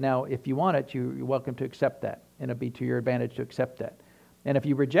work, and he said, now, if you want it, you're welcome to accept that, and it'll be to your advantage to accept that. And if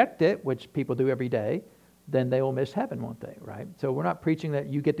you reject it, which people do every day, then they will miss heaven, won't they, right? So we're not preaching that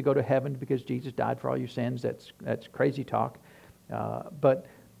you get to go to heaven because Jesus died for all your sins. That's crazy talk. But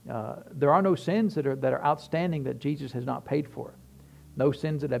there are no sins that are outstanding that Jesus has not paid for. No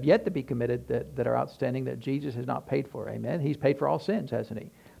sins that have yet to be committed that are outstanding that Jesus has not paid for. Amen? He's paid for all sins, hasn't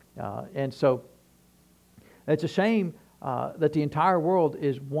he? And so it's a shame that the entire world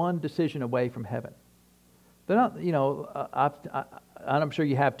is one decision away from heaven. They're not, I'm sure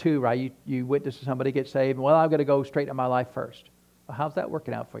you have too, right? You witness to somebody get saved. Well, I've got to go straighten up my life first. Well, how's that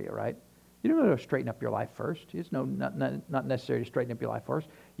working out for you, right? You don't have to straighten up your life first. It's not necessary to straighten up your life first.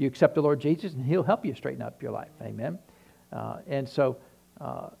 You accept the Lord Jesus, and He'll help you straighten up your life. Amen. And so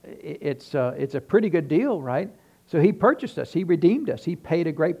it's a pretty good deal, right? So He purchased us. He redeemed us. He paid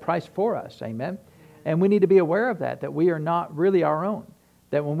a great price for us. Amen. And we need to be aware of that we are not really our own.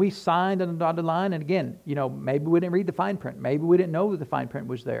 That when we signed on the dotted line, and again, maybe we didn't read the fine print. Maybe we didn't know that the fine print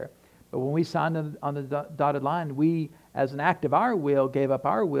was there. But when we signed on the dotted line, we, as an act of our will, gave up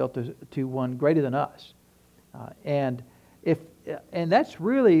our will to one greater than us. And that's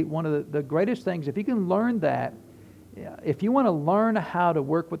really one of the greatest things. If you can learn that, if you want to learn how to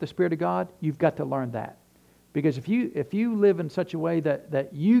work with the Spirit of God, you've got to learn that. Because if you live in such a way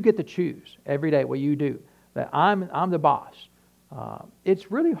that you get to choose every day what you do, that I'm the boss,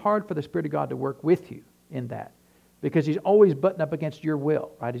 it's really hard for the Spirit of God to work with you in that, because He's always butting up against your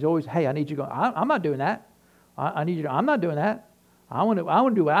will, right? He's always, hey, I need you to go. I'm not doing that. I need you to. I'm not doing that. I want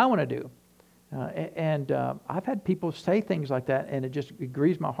to do what I want to do. And I've had people say things like that, and it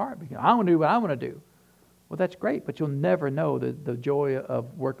grieves my heart because I want to do what I want to do. Well, that's great, but you'll never know the joy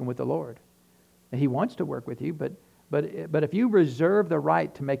of working with the Lord. He wants to work with you, but if you reserve the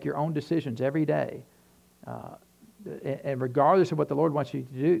right to make your own decisions every day, and regardless of what the Lord wants you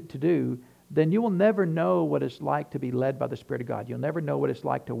to do, then you will never know what it's like to be led by the Spirit of God. You'll never know what it's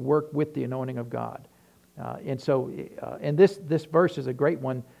like to work with the anointing of God. And this verse is a great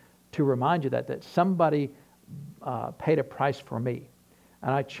one to remind you that somebody paid a price for me.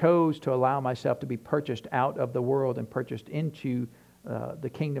 And I chose to allow myself to be purchased out of the world and purchased into the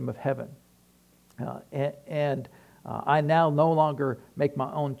kingdom of heaven. I now no longer make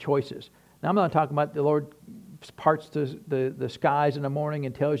my own choices. Now, I'm not talking about the Lord parts the skies in the morning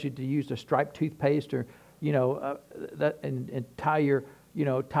and tells you to use the striped toothpaste, or that and tie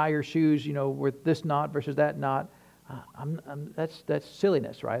your shoes with this knot versus that knot. That's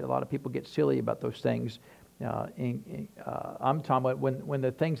silliness, right? A lot of people get silly about those things. I'm talking about when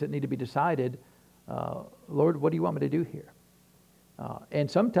the things that need to be decided. Lord, what do you want me to do here?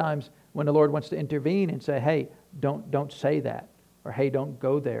 And sometimes when the Lord wants to intervene and say, hey, don't say that, or hey, don't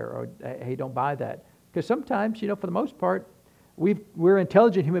go there, or hey, don't buy that. Because sometimes, for the most part, we're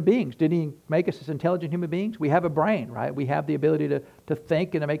intelligent human beings. Didn't He make us as intelligent human beings? We have a brain, right? We have the ability to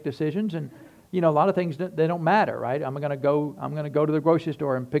think and to make decisions. And a lot of things, they don't matter, right? I'm going to go to the grocery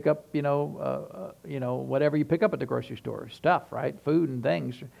store and pick up whatever you pick up at the grocery store, stuff, right? Food and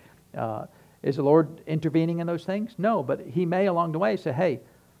things. Is the Lord intervening in those things? No, but He may along the way say, hey,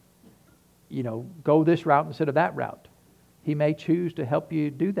 go this route instead of that route. He may choose to help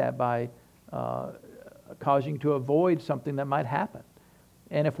you do that by causing you to avoid something that might happen.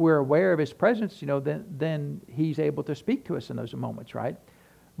 And if we're aware of His presence, then He's able to speak to us in those moments, right?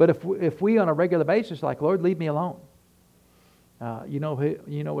 But if we on a regular basis, like, Lord, leave me alone, you know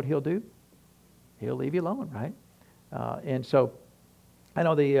what He'll do? He'll leave you alone, right? And so, I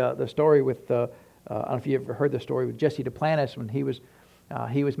know the story with I don't know if you ever heard the story with Jesse Duplantis when he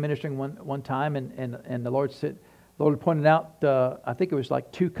was ministering one time, and the Lord pointed out, I think it was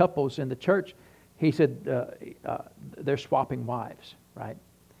like two couples in the church. He said they're swapping wives, right?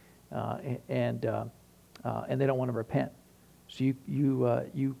 And they don't want to repent. So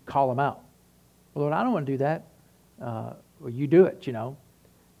you call them out. Well, Lord, I don't want to do that. Well, you do it,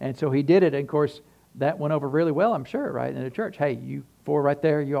 And so he did it, and of course that went over really well, I'm sure, right, in the church. Hey, you four right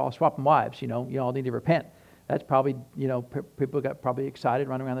there, you all swapping wives, you all need to repent. That's probably, people got probably excited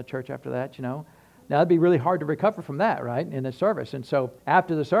running around the church after that, Now, it'd be really hard to recover from that, right, in the service. And so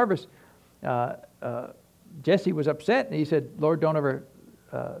after the service, Jesse was upset, and he said, Lord, don't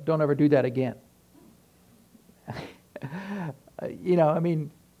ever do that again.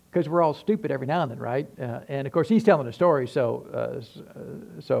 Because we're all stupid every now and then, right? And of course, he's telling a story, so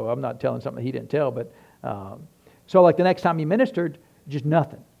I'm not telling something he didn't tell. But so like the next time he ministered, just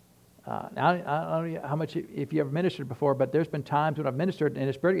nothing. Now, I don't know how much if you ever ministered before, but there's been times when I've ministered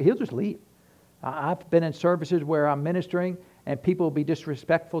and he'll just leave. I've been in services where I'm ministering and people will be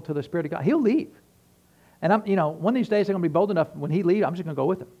disrespectful to the Spirit of God. He'll leave. And I'm, one of these days I'm going to be bold enough. When he leaves, I'm just going to go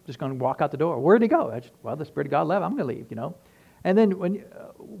with him. Just going to walk out the door. Where'd he go? The Spirit of God left. I'm going to leave. And then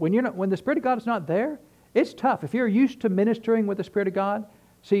when the Spirit of God is not there, it's tough. If you're used to ministering with the Spirit of God,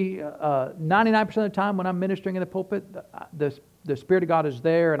 see, 99% of the time when I'm ministering in the pulpit, the Spirit of God is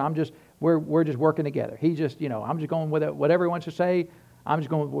there, and we're just working together. He just, I'm just going with it. Whatever he wants to say, I'm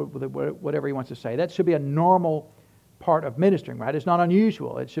just going with whatever he wants to say. That should be a normal part of ministering, right? It's not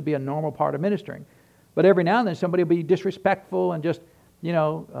unusual. It should be a normal part of ministering. But every now and then somebody will be disrespectful and just,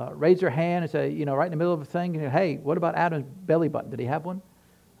 raise their hand and say, right in the middle of a thing, hey, what about Adam's belly button? Did he have one?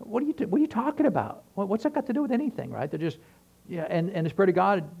 What are you talking about? What's that got to do with anything, right? They're just, and the Spirit of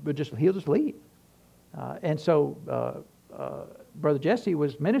God he'll just leave. And so Brother Jesse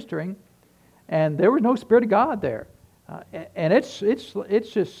was ministering, and there was no Spirit of God there. And it's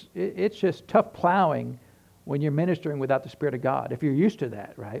just tough plowing when you're ministering without the Spirit of God, if you're used to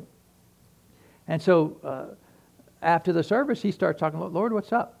that, right? And so after the service, he starts talking, Lord,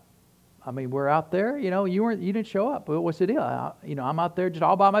 what's up? We're out there, you didn't show up. What's the deal? I'm out there just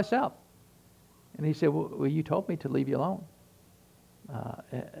all by myself. And he said, well, you told me to leave you alone.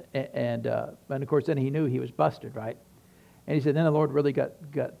 And of course, then he knew he was busted, right? And he said, then the Lord really got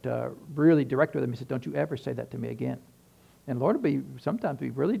really direct with him. He said, don't you ever say that to me again. And the Lord will sometimes be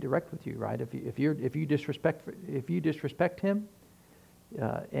really direct with you, right? If you disrespect Him,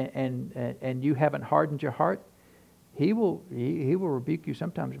 and you haven't hardened your heart, He will rebuke you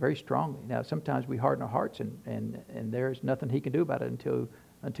sometimes very strongly. Now, sometimes we harden our hearts, and there's nothing He can do about it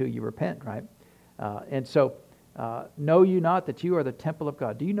until you repent, right? And so, know you not that you are the temple of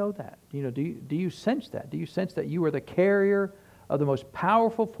God? Do you know that? Do you sense that? Do you sense that you are the carrier of the most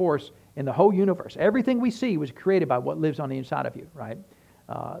powerful force in the whole universe? Everything we see was created by what lives on the inside of you, right?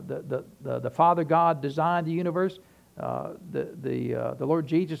 The Father God designed the universe. The Lord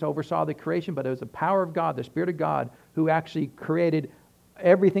Jesus oversaw the creation, but it was the power of God, the Spirit of God, who actually created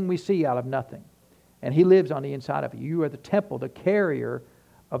everything we see out of nothing. And He lives on the inside of you. You are the temple, the carrier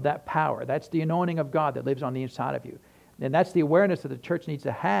of that power. That's the anointing of God that lives on the inside of you. And that's the awareness that the church needs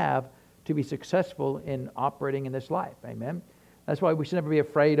to have to be successful in operating in this life. Amen? That's why we should never be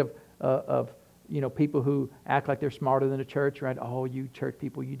afraid of people who act like they're smarter than the church, right? Oh, you church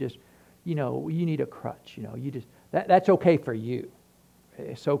people, you just, you need a crutch. That's okay for you.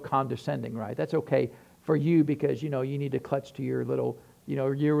 It's so condescending, right? That's okay for you because, you need to clutch to your little,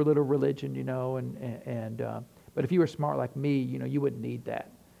 your little religion, but if you were smart like me, you wouldn't need that.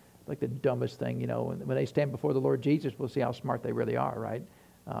 Like the dumbest thing, when they stand before the Lord Jesus, we'll see how smart they really are, right?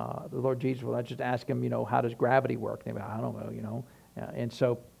 The Lord Jesus will just ask them, how does gravity work? They go, I don't know, And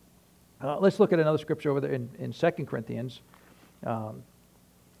so let's look at another scripture over there in 2 Corinthians.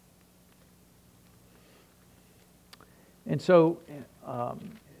 And so,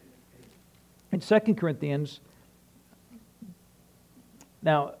 in 2 Corinthians,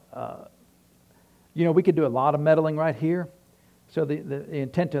 now, we could do a lot of meddling right here. So the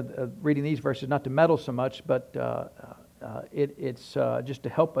intent of reading these verses is not to meddle so much, but it's just to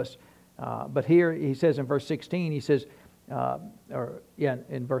help us. But here he says in verse 16, he says,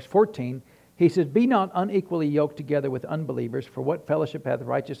 in verse 14, he says, be not unequally yoked together with unbelievers, for what fellowship hath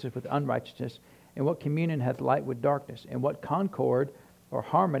righteousness with unrighteousness? And what communion hath light with darkness? And what concord or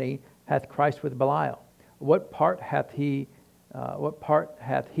harmony hath Christ with Belial? What part hath he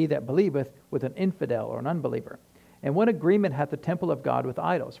that believeth with an infidel or an unbeliever? And what agreement hath the temple of God with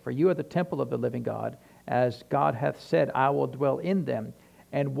idols? For you are the temple of the living God, as God hath said, I will dwell in them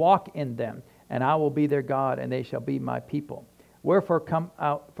and walk in them, and I will be their God, and they shall be my people. Wherefore come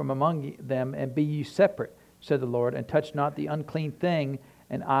out from among them, and be ye separate, said the Lord, and touch not the unclean thing,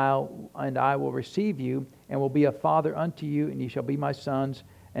 and I will receive you, and will be a father unto you, and ye shall be my sons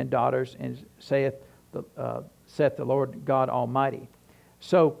and daughters, and saith the Lord God Almighty.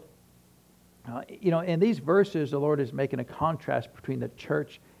 So, in these verses, the Lord is making a contrast between the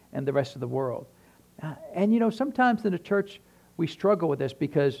church and the rest of the world. And sometimes in the church, we struggle with this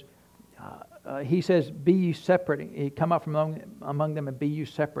because he says, be ye separate. Come out from among them and be ye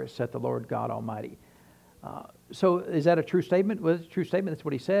separate, saith the Lord God Almighty. So is that a true statement? Well, it's a true statement. That's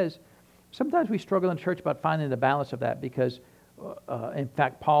what he says. Sometimes we struggle in church about finding the balance of that because, in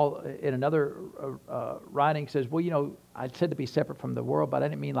fact, Paul in another writing says, well, I said to be separate from the world, but I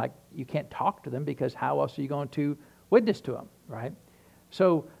didn't mean like you can't talk to them, because how else are you going to witness to them, right?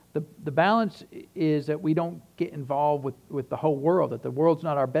 So the balance is that we don't get involved with the whole world, that the world's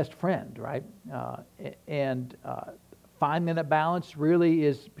not our best friend, right? And finding that balance really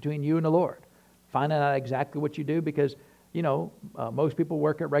is between you and the Lord. Finding out exactly what you do, because, most people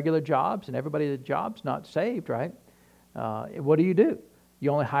work at regular jobs, and everybody at the job's not saved, right? What do?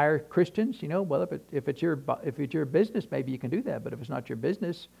 You only hire Christians, well, if it's your business, maybe you can do that. But if it's not your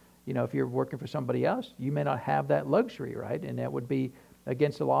business, if you're working for somebody else, you may not have that luxury, right? And that would be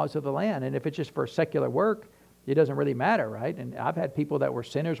against the laws of the land. And if it's just for secular work, it doesn't really matter, right? And I've had people that were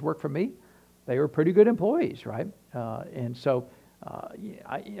sinners work for me. They were pretty good employees, right? And so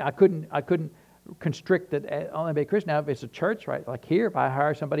I couldn't constrict that only be a Christian. Now, if it's a church, right, like here, if I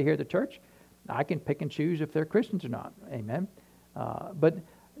hire somebody here at the church, I can pick and choose if they're Christians or not. Amen. But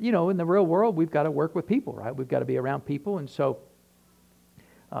in the real world, we've got to work with people, right? We've got to be around people, and so.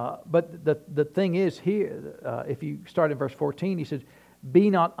 But the thing is here, if you start in verse 14, he says, "Be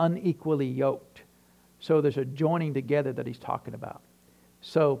not unequally yoked." So there's a joining together that he's talking about.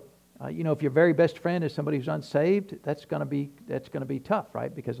 So if your very best friend is somebody who's unsaved, that's going to be tough,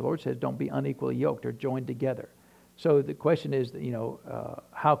 right? Because the Lord says, "Don't be unequally yoked or joined together." So the question is,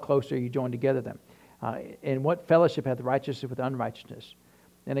 how close are you joined together then? And what fellowship hath righteousness with unrighteousness?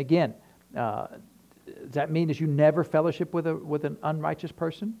 And again, does that mean that you never fellowship with an unrighteous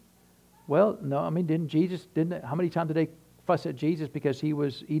person? Well, no. I mean, how many times did they fuss at Jesus because he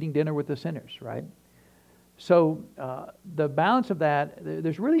was eating dinner with the sinners, right? So the balance of that,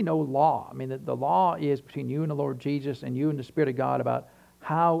 there's really no law. I mean, the law is between you and the Lord Jesus and you and the Spirit of God about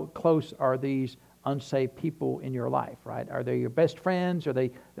how close are these unsaved people in your life, right? Are they your best friends? Are they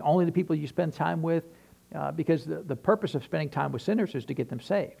only the people you spend time with? Because the purpose of spending time with sinners is to get them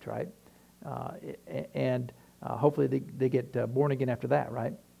saved, right? And hopefully they get born again after that,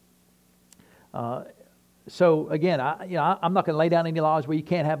 right? So again, I'm not going to lay down any laws where you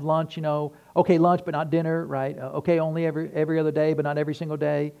can't have lunch. Okay, lunch but not dinner, right? Okay, only every other day but not every single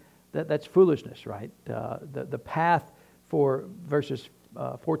day. That's foolishness, right? The path for verses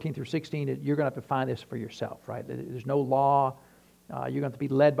 14 through 16, you're going to have to find this for yourself, right? There's no law. You're going to have to be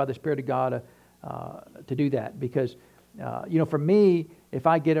led by the Spirit of God to do that, because for me, if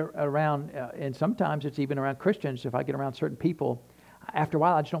I get around, and sometimes it's even around Christians, if I get around certain people, after a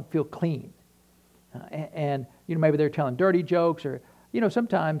while I just don't feel clean. And maybe they're telling dirty jokes, or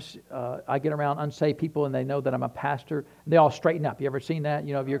sometimes I get around unsaved people and they know that I'm a pastor, and they all straighten up. You ever seen that?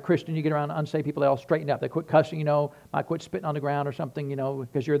 If you're a Christian, you get around unsaved people, they all straighten up. They quit cussing, might quit spitting on the ground or something,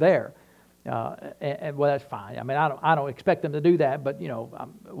 because you're there. And well, that's fine. I mean, I don't expect them to do that, but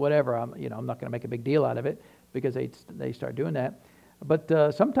whatever. I'm not going to make a big deal out of it because they start doing that.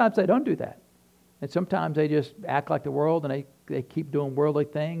 But sometimes they don't do that, and sometimes they just act like the world, and they keep doing worldly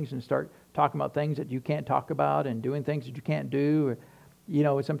things and start talking about things that you can't talk about and doing things that you can't do.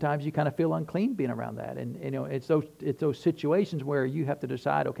 Sometimes you kind of feel unclean being around that, and it's those situations where you have to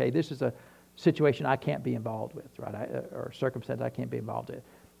decide, okay, this is a situation I can't be involved with, right? Or circumstance I can't be involved in.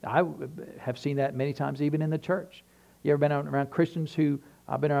 I have seen that many times, even in the church. You ever been around Christians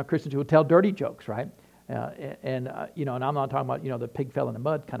I've been around Christians who will tell dirty jokes, right? And I'm not talking about, the pig fell in the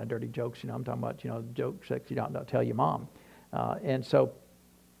mud kind of dirty jokes. I'm talking about, jokes that you don't tell your mom. And so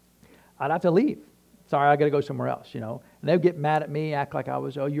I'd have to leave. Sorry, I got to go somewhere else, And they'd get mad at me, act like I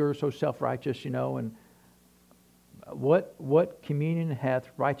was, you're so self-righteous, and what communion hath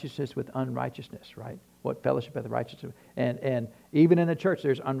righteousness with unrighteousness, right? What fellowship hath righteousness? And even in the church,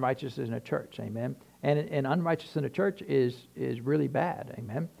 there's unrighteousness in the church, amen? And unrighteousness in the church is really bad,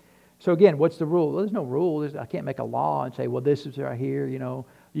 amen? So again, what's the rule? Well, there's no rule. I can't make a law and say, well, this is right here, you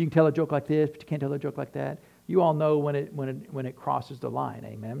can tell a joke like this, but you can't tell a joke like that. You all know when it crosses the line,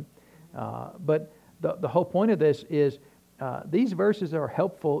 amen? But the whole point of this is these verses are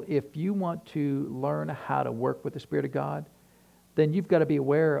helpful if you want to learn how to work with the Spirit of God. Then you've got to be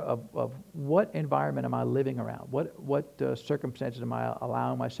aware of what environment am I living around? What circumstances am I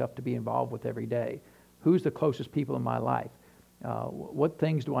allowing myself to be involved with every day? Who's the closest people in my life? What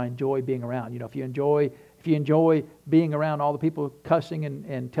things do I enjoy being around? You know, if you enjoy being around all the people cussing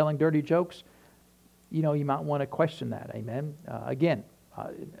and telling dirty jokes, you know, you might want to question that. Amen. Again,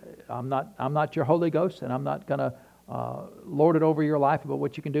 I'm not your Holy Ghost, and I'm not going to lord it over your life about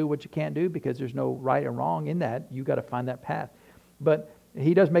what you can do, what you can't do, because there's no right or wrong in that. You got to find that path. But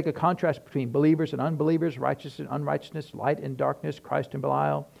he does make a contrast between believers and unbelievers, righteousness and unrighteousness, light and darkness, Christ and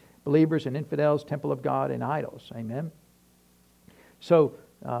Belial, believers and infidels, temple of God and idols. Amen. So,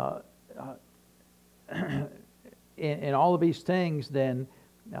 in all of these things, then,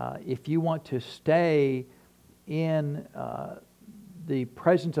 if you want to stay in the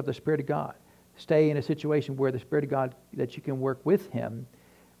presence of the Spirit of God, stay in a situation where the Spirit of God, that you can work with Him,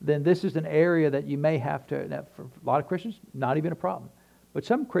 then this is an area that you may have to, now for a lot of Christians, not even a problem. But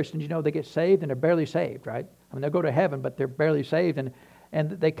some Christians, you know, they get saved and they're barely saved, right? I mean, they'll go to heaven, but they're barely saved, and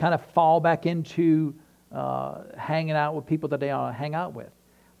they kind of fall back into hanging out with people that they ought to hang out with.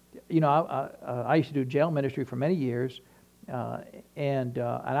 You know, I used to do jail ministry for many years, and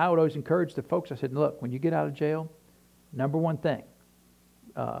I would always encourage the folks. I said, look, when you get out of jail, number one thing,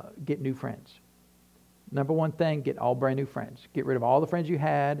 get new friends. Number one thing, get all brand new friends. Get rid of all the friends you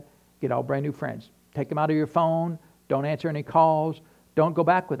had, get all brand new friends. Take them out of your phone, don't answer any calls, don't go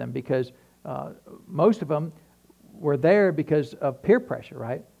back with them, because most of them were there because of peer pressure,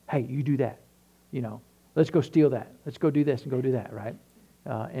 right? Hey, you do that, you know, let's go steal that, let's go do this and go do that, right?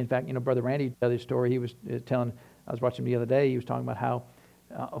 In fact, you know, Brother Randy told his story. He was telling, I was watching him the other day, he was talking about how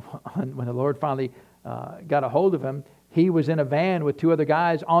when the Lord finally got a hold of him, he was in a van with two other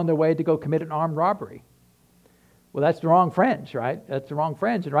guys on their way to go commit an armed robbery. Well, that's the wrong friends, right? That's the wrong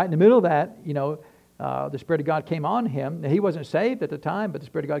friends. And right in the middle of that, you know, the Spirit of God came on him. Now, he wasn't saved at the time, but the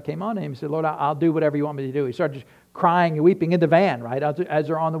Spirit of God came on him. He said, Lord, I'll do whatever you want me to do. He started just crying and weeping in the van, right, as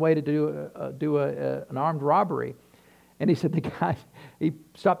they're on the way to do an armed robbery. And he said, the guy, he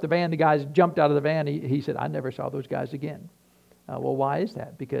stopped the van. The guys jumped out of the van. He said, I never saw those guys again. Well, why is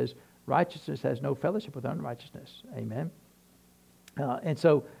that? Because righteousness has no fellowship with unrighteousness. Amen. And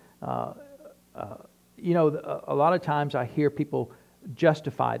so, you know, a lot of times I hear people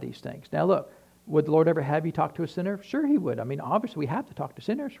justify these things. Now, look, would the Lord ever have you talk to a sinner? Sure, He would. I mean, obviously, we have to talk to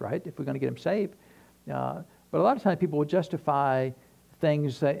sinners, right, if we're going to get them saved. But a lot of times people will justify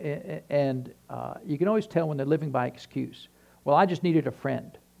things, and you can always tell when they're living by excuse. Well, I just needed a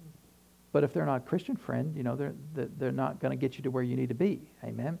friend. But if they're not a Christian friend, you know, they're not going to get you to where you need to be.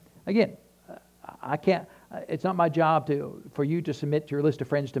 Amen. Again, I can't. It's not my job for you to submit your list of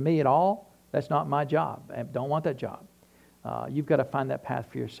friends to me at all. That's not my job. I don't want that job. You've got to find that path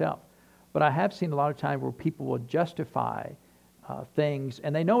for yourself. But I have seen a lot of times where people will justify things,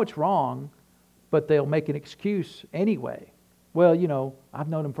 and they know it's wrong, but they'll make an excuse anyway. Well, you know, I've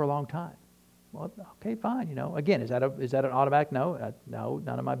known him for a long time. Well, okay, fine. You know, again, is that an automatic no? No,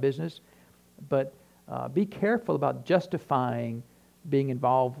 none of my business. But be careful about justifying being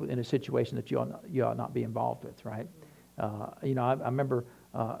involved in a situation that you ought not be involved with, right? You know, I remember,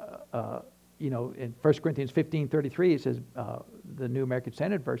 you know, in 1 Corinthians 15:33, it says, the New American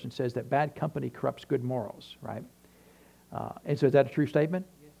Standard Version says that bad company corrupts good morals, right? And so is that a true statement?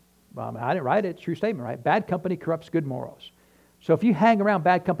 Yes. Well, I didn't write it. It's a true statement, right? Bad company corrupts good morals. So if you hang around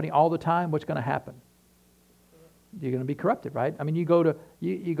bad company all the time, what's going to happen? You're going to be corrupted, right? I mean, you go to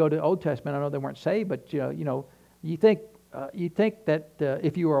the Old Testament. I know they weren't saved, but you know, you think that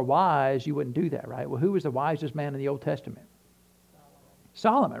if you were wise, you wouldn't do that, right? Well, who was the wisest man in the Old Testament?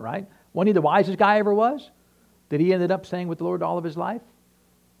 Solomon, right? Wasn't he the wisest guy ever was? Did he ended up staying with the Lord all of his life?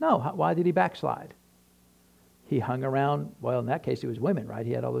 No. Why did he backslide? He hung around. Well, in that case, it was women, right?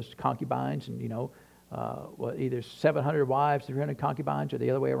 He had all those concubines, and you know, either 700 wives, 300 concubines, or the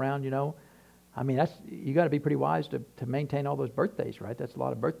other way around. You know, I mean, you got to be pretty wise to maintain all those birthdays, right? That's a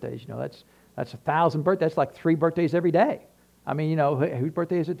lot of birthdays. You know, that's 1,000 birthdays. That's like 3 birthdays every day. I mean, you know, whose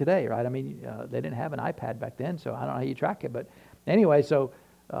birthday is it today, right? I mean, they didn't have an iPad back then, so I don't know how you track it. But anyway, so,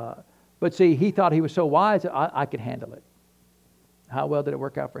 but see, he thought he was so wise that I could handle it. How well did it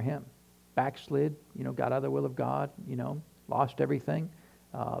work out for him? Backslid, you know, got out of the will of God, you know, lost everything.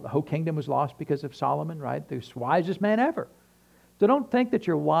 The whole kingdom was lost because of Solomon, right? The wisest man ever. So don't think that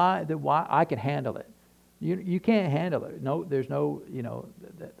you're wise, that I can handle it. You can't handle it. No, there's no, you know,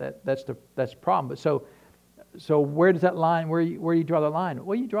 that's the problem. But so where does that line, where you draw the line?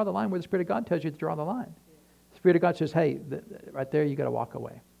 Well, you draw the line where the Spirit of God tells you to draw the line. The Spirit of God says, hey, right there, you got to walk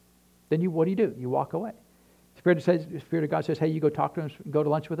away. then what do? You walk away. The Spirit of God says, hey, you go talk to him, go to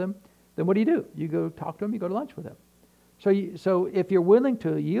lunch with him. Then what do? You go talk to him, you go to lunch with him. So if you're willing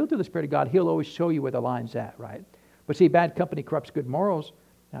to yield to the Spirit of God, he'll always show you where the line's at, right? But see, bad company corrupts good morals.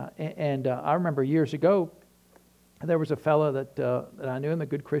 I remember years ago, there was a fellow that I knew him, a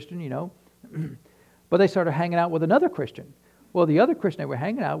good Christian, but they started hanging out with another Christian. Well, the other Christian they were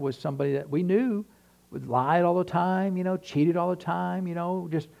hanging out was somebody that we knew would lie all the time, cheated all the time,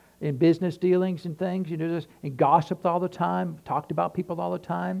 just in business dealings and things, and gossiped all the time, talked about people all the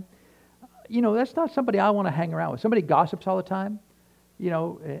time. That's not somebody I want to hang around with. Somebody gossips all the time,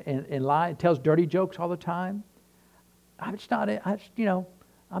 and lie, tells dirty jokes all the time. I'm just not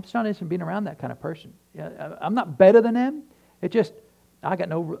interested in being around that kind of person. I'm not better than them. It just I got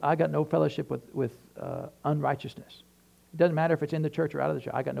no fellowship with unrighteousness. It doesn't matter if it's in the church or out of the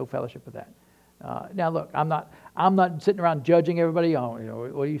church. I got no fellowship with that. Now look, I'm not sitting around judging everybody. Oh,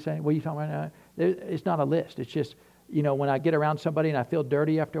 what are you saying? What are you talking about now? It's not a list. It's just when I get around somebody and I feel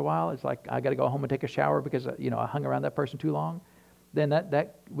dirty after a while, it's like I got to go home and take a shower because I hung around that person too long. Then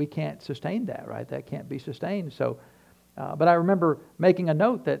that we can't sustain that, right? That can't be sustained. So. But I remember making a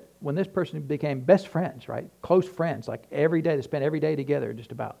note that when this person became best friends, right, close friends, like every day, they spent every day together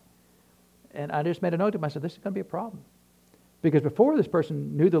just about. And I just made a note to myself, this is going to be a problem. Because before this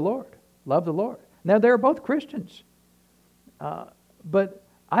person knew the Lord, loved the Lord. Now, they were both Christians. But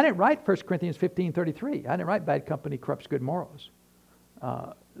I didn't write 1 Corinthians 15:33. I didn't write bad company corrupts good morals.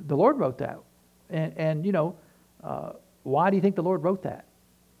 The Lord wrote that. And why do you think the Lord wrote that?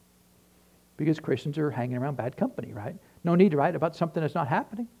 Because Christians are hanging around bad company, right? No need to write about something that's not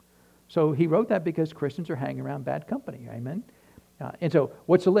happening. So he wrote that because Christians are hanging around bad company, amen? And so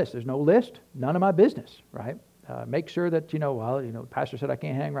what's the list? There's no list. None of my business, right? Make sure that, the pastor said I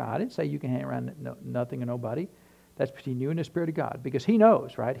can't hang around. I didn't say you can hang around nothing and nobody. That's between you and the Spirit of God because he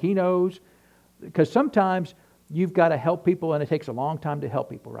knows, right? He knows because sometimes you've got to help people and it takes a long time to help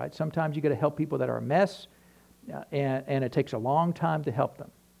people, right? Sometimes you got to help people that are a mess and it takes a long time to help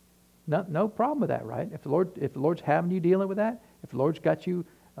them. No problem with that, right? If the Lord's having you dealing with that, if the Lord's got you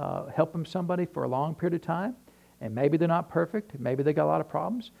helping somebody for a long period of time, and maybe they're not perfect, maybe they got a lot of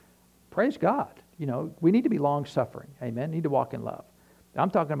problems, praise God. We need to be long suffering, amen. Need to walk in love.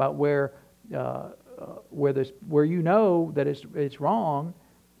 I'm talking about where that it's wrong,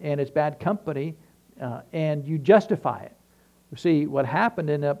 and it's bad company, and you justify it. See what happened?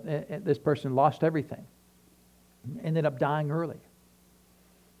 This person lost everything, ended up dying early.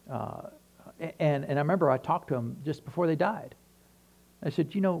 And I remember I talked to them just before they died. I said,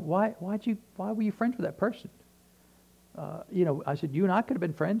 why were you friends with that person? I said, you and I could have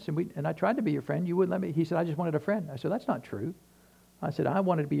been friends, and I tried to be your friend. You wouldn't let me. He said, I just wanted a friend. I said, that's not true. I said, I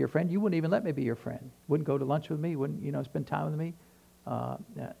wanted to be your friend. You wouldn't even let me be your friend. Wouldn't go to lunch with me. Wouldn't spend time with me.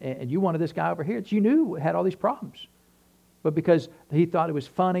 And you wanted this guy over here that you knew had all these problems, but because he thought it was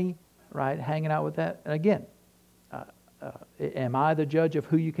funny, right, hanging out with that. And again. Am I the judge of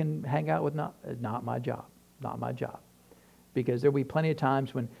who you can hang out with? Not my job. Not my job. Because there'll be plenty of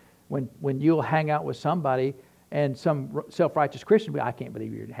times when you'll hang out with somebody and some self-righteous Christian will be, I can't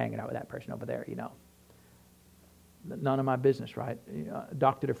believe you're hanging out with that person over there, None of my business, right?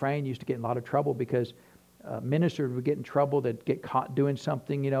 Dr. Dufresne used to get in a lot of trouble because ministers would get in trouble. They'd get caught doing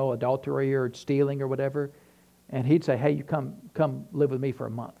something, adultery or stealing or whatever. And he'd say, hey, you come live with me for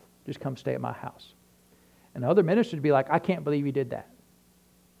a month. Just come stay at my house. And other ministers would be like, I can't believe you did that.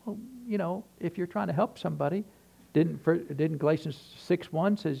 Well, if you're trying to help somebody, didn't Galatians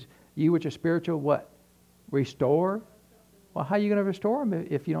 6:1 says, you which are spiritual, what? Restore? Well, how are you going to restore them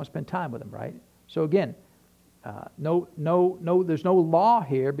if you don't spend time with them, right? So again, no, there's no law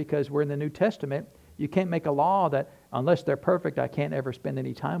here because we're in the New Testament. You can't make a law that unless they're perfect, I can't ever spend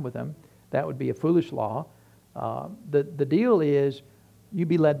any time with them. That would be a foolish law. The deal is, you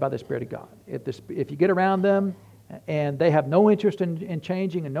be led by the Spirit of God. If you get around them and they have no interest in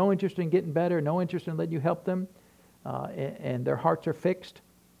changing and no interest in getting better, no interest in letting you help them, and their hearts are fixed,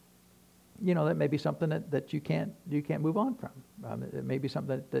 that may be something that you can't move on from. It may be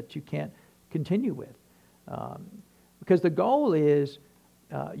something that you can't continue with. Because the goal is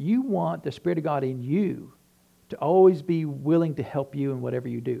you want the Spirit of God in you to always be willing to help you in whatever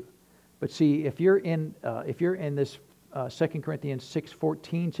you do. But see, if you're in this 2 Corinthians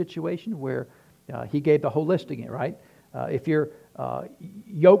 6:14 situation where he gave the whole list again, right? If you're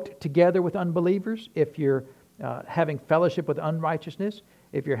yoked together with unbelievers, if you're having fellowship with unrighteousness,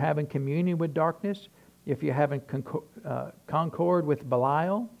 if you're having communion with darkness, if you're having concord with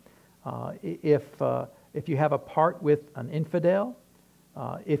Belial, if you have a part with an infidel,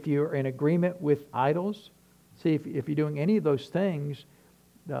 if you're in agreement with idols, see if you're doing any of those things,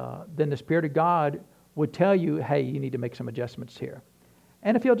 then the Spirit of God would tell you, hey, you need to make some adjustments here.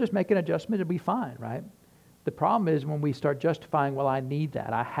 And if you'll just make an adjustment, it'll be fine, right? The problem is when we start justifying, well, I need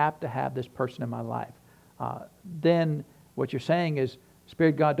that. I have to have this person in my life. Then what you're saying is,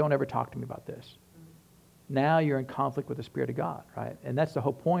 Spirit of God, don't ever talk to me about this. Now you're in conflict with the Spirit of God, right? And that's the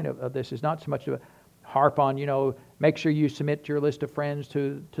whole point of this, is not so much to harp on, make sure you submit your list of friends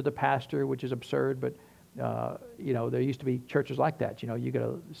to the pastor, which is absurd, but there used to be churches like that. You got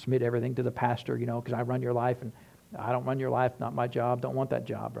to submit everything to the pastor, because I run your life, and I don't run your life, not my job, don't want that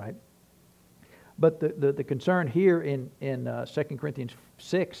job, right? But the concern here in 2 Corinthians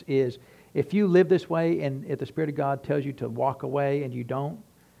 6 is, if you live this way and if the Spirit of God tells you to walk away and you don't,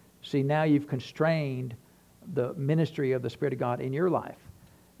 see, now you've constrained the ministry of the Spirit of God in your life.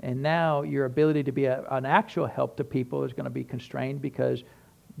 And now your ability to be an actual help to people is going to be constrained, because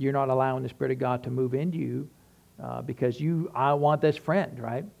you're not allowing the Spirit of God to move into you, because I want this friend,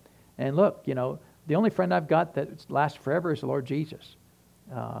 right? And look, the only friend I've got that lasts forever is the Lord Jesus.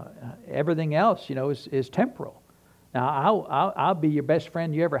 Everything else, is temporal. Now, I'll be your best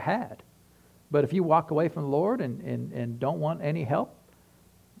friend you ever had. But if you walk away from the Lord and don't want any help,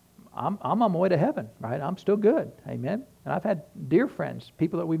 I'm on my way to heaven, right? I'm still good. Amen. And I've had dear friends,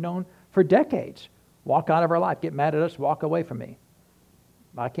 people that we've known for decades, walk out of our life, get mad at us, walk away from me.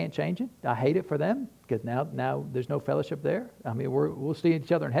 I can't change it. I hate it for them, because now there's no fellowship there. I mean, we'll see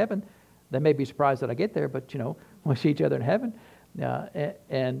each other in heaven. They may be surprised that I get there, but we'll see each other in heaven.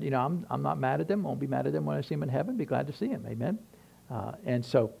 I'm not mad at them. Won't be mad at them when I see them in heaven. Be glad to see them. Amen. And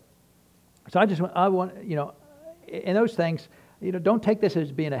so I want in those things, don't take this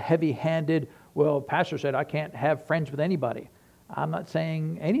as being a heavy-handed, well, pastor said I can't have friends with anybody. I'm not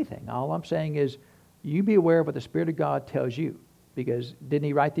saying anything. All I'm saying is, you be aware of what the Spirit of God tells you, because didn't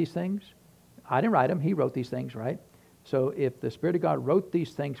He write these things? I didn't write them. He wrote these things, right? So if the Spirit of God wrote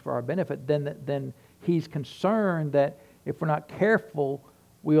these things for our benefit, then He's concerned that if we're not careful,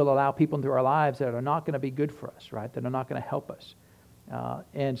 we will allow people into our lives that are not going to be good for us, right? That are not going to help us.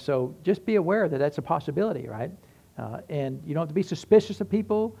 And so just be aware that that's a possibility, right? And you don't have to be suspicious of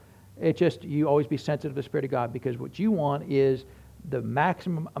people. It's just, you always be sensitive to the Spirit of God, because what you want is the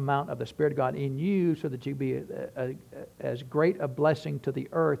maximum amount of the Spirit of God in you, so that you be as great a blessing to the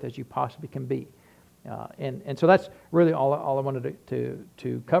earth as you possibly can be. And so that's really all I wanted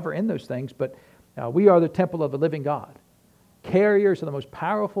to cover in those things. But we are the temple of the living God, carriers of the most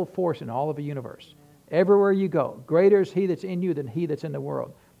powerful force in all of the universe. Everywhere you go, greater is He that's in you than he that's in the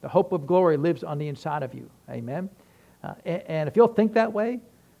world. The hope of glory lives on the inside of you. Amen. And if you'll think that way,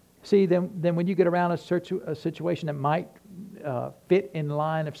 see, then when you get around a situation that might fit in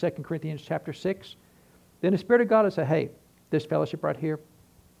line of 2 Corinthians chapter 6, then the Spirit of God will say, hey, this fellowship right here,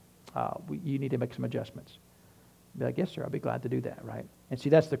 you need to make some adjustments. Be like, yes, sir, I'll be glad to do that, right? And see,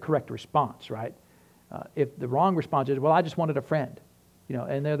 that's the correct response, right? If the wrong response is, well, I just wanted a friend,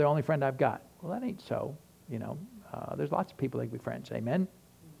 and they're the only friend I've got. Well, that ain't so, There's lots of people that can be friends, amen?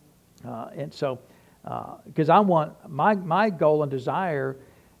 And so, because I want, my goal and desire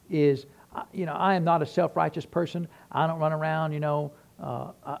is, I am not a self-righteous person. I don't run around,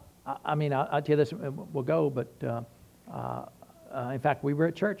 I'll tell you this, we'll go, but in fact, we were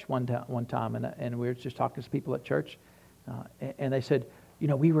at church one time, and we were just talking to people at church, and they said,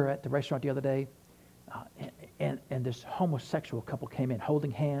 we were at the restaurant the other day, and this homosexual couple came in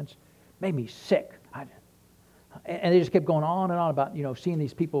holding hands, made me sick. And they just kept going on and on about, seeing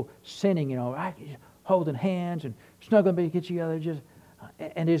these people sinning, holding hands and snuggling against each other,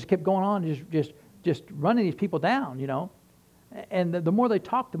 and they just kept going on, just running these people down, And the more they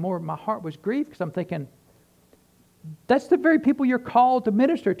talked, the more my heart was grieved, because I'm thinking, that's the very people you're called to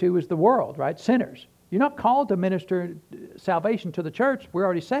minister to, is the world, right? Sinners. You're not called to minister salvation to the church. We're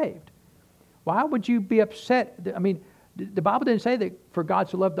already saved. Why would you be upset? I mean, the Bible didn't say that for God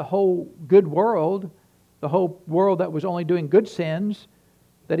to love the whole good world, the whole world that was only doing good sins,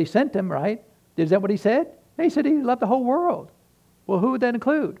 that He sent them, right? Is that what He said? He said He loved the whole world. Well, who would that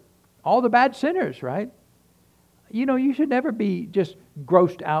include? All the bad sinners, right? You should never be just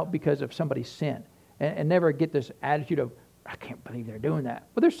grossed out because of somebody's sin, and never get this attitude of, I can't believe they're doing that.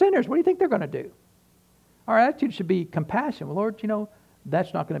 Well, they're sinners. What do you think they're going to do? Our attitude should be compassion. Well, Lord,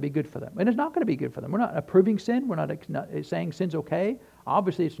 that's not going to be good for them. And it's not going to be good for them. We're not approving sin. We're not saying sin's okay.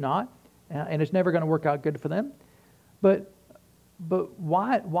 Obviously, it's not. And it's never going to work out good for them. But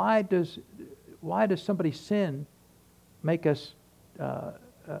why does somebody's sin make us,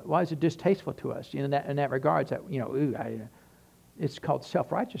 why is it distasteful to us in that regards? That, it's called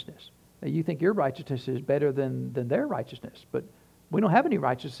self-righteousness. You think your righteousness is better than their righteousness. But we don't have any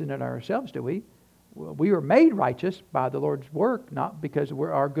righteousness in ourselves, do we? we were made righteous by the Lord's work, not because of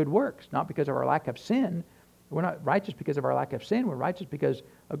our good works, not because of our lack of sin. We're not righteous because of our lack of sin. We're righteous because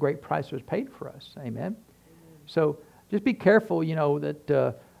a great price was paid for us. Amen. So just be careful,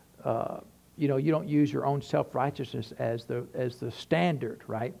 that you don't use your own self-righteousness as the standard,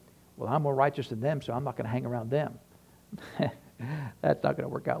 right? Well, I'm more righteous than them, so I'm not going to hang around them. That's not going to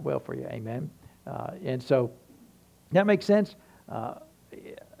work out well for you. Amen. And so that makes sense.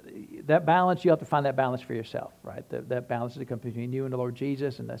 That balance, you have to find that balance for yourself, right? That balance that comes between you and the Lord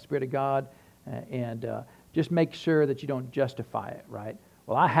Jesus and the Spirit of God. And just make sure that you don't justify it, right?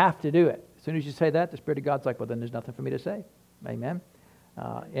 Well, I have to do it. As soon as you say that, the Spirit of God's like, well, then there's nothing for me to say. Amen.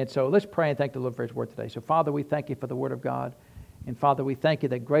 And so let's pray and thank the Lord for His Word today. So, Father, we thank You for the Word of God. And, Father, we thank You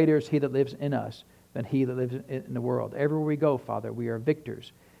that greater is He that lives in us than he that lives in the world. Everywhere we go, Father, we are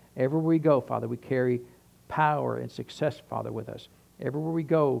victors. Everywhere we go, Father, we carry power and success, Father, with us. Everywhere we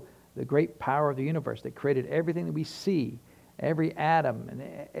go, the great power of the universe that created everything that we see, every atom and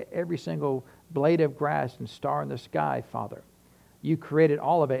every single blade of grass and star in the sky, Father. You created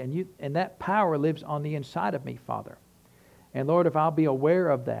all of it, and that power lives on the inside of me, Father. And Lord, if I'll be aware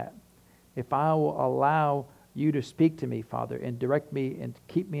of that, if I will allow You to speak to me, Father, and direct me and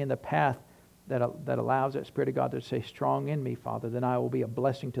keep me in the path that allows that Spirit of God to stay strong in me, Father, then I will be a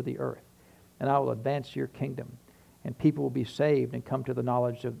blessing to the earth. And I will advance Your kingdom. And people will be saved and come to the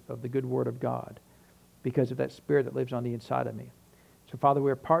knowledge of the good Word of God because of that Spirit that lives on the inside of me. So, Father,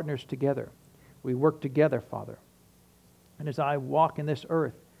 we are partners together. We work together, Father. And as I walk in this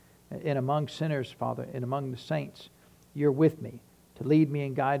earth and among sinners, Father, and among the saints, You're with me to lead me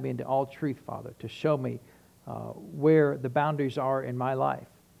and guide me into all truth, Father, to show me where the boundaries are in my life.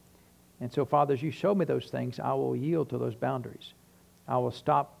 And so, Father, as You show me those things, I will yield to those boundaries. I will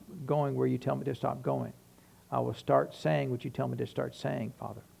stop going where You tell me to stop going. I will start saying what You tell me to start saying,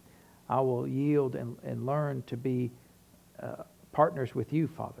 Father. I will yield and learn to be partners with You,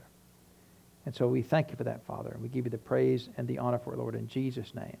 Father. And so we thank You for that, Father. And we give You the praise and the honor for it, Lord, in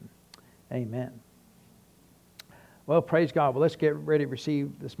Jesus' name. Amen. Well, praise God. Well, let's get ready to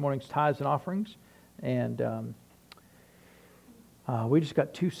receive this morning's tithes and offerings. And we just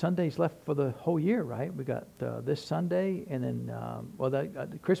got 2 Sundays left for the whole year, right? We got this Sunday, and then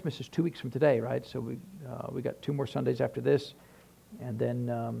Christmas is 2 weeks from today, right? So we got 2 more Sundays after this, and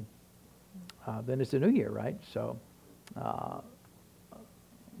then it's the New Year, right? So,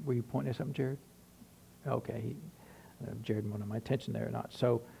 were you pointing at something, Jared? Okay, Jared wanted my attention there or not.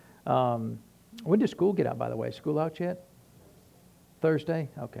 So, when does school get out? By the way, school out yet? Thursday.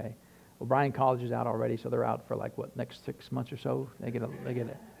 Okay. Well, Bryan College is out already, so they're out for next 6 months or so. They get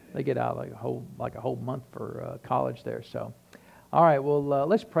out like a whole month for college there. So, all right. Well,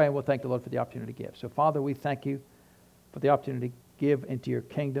 let's pray and we'll thank the Lord for the opportunity to give. So, Father, we thank You for the opportunity to give into Your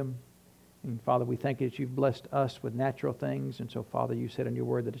kingdom, and Father, we thank You that You've blessed us with natural things, and so, Father, You said in Your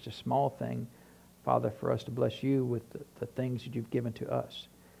Word that it's a small thing, Father, for us to bless You with the things that You've given to us,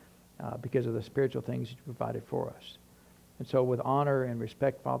 because of the spiritual things that You provided for us. And so with honor and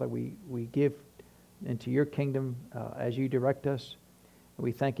respect, Father, we give into Your kingdom as You direct us. And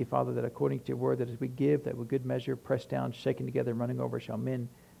we thank You, Father, that according to Your Word, that as we give, that with good measure, pressed down, shaken together, and running over, shall men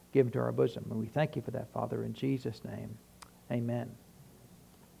give into our bosom. And we thank You for that, Father, in Jesus' name. Amen.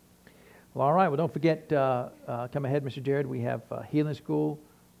 Well, all right. Well, don't forget, come ahead, Mr. Jared. We have healing school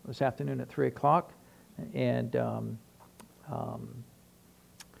this afternoon at 3 o'clock. And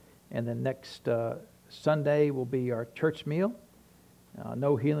then next Sunday will be our church meal.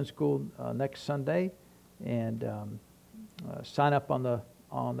 No healing school next Sunday, and sign up on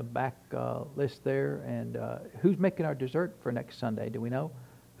the back list there. And who's making our dessert for next Sunday? Do we know?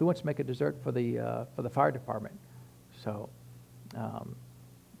 Who wants to make a dessert for the fire department? So,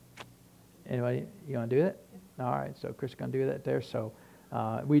 anyway, you want to do that? All right. So Chris is going to do that there. So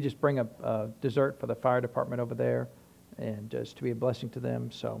we just bring a dessert for the fire department over there, and just to be a blessing to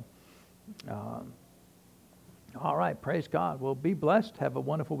them. So. All right, praise God. Well, be blessed. Have a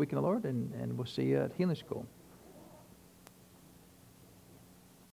wonderful week in the Lord, and we'll see you at Healing School.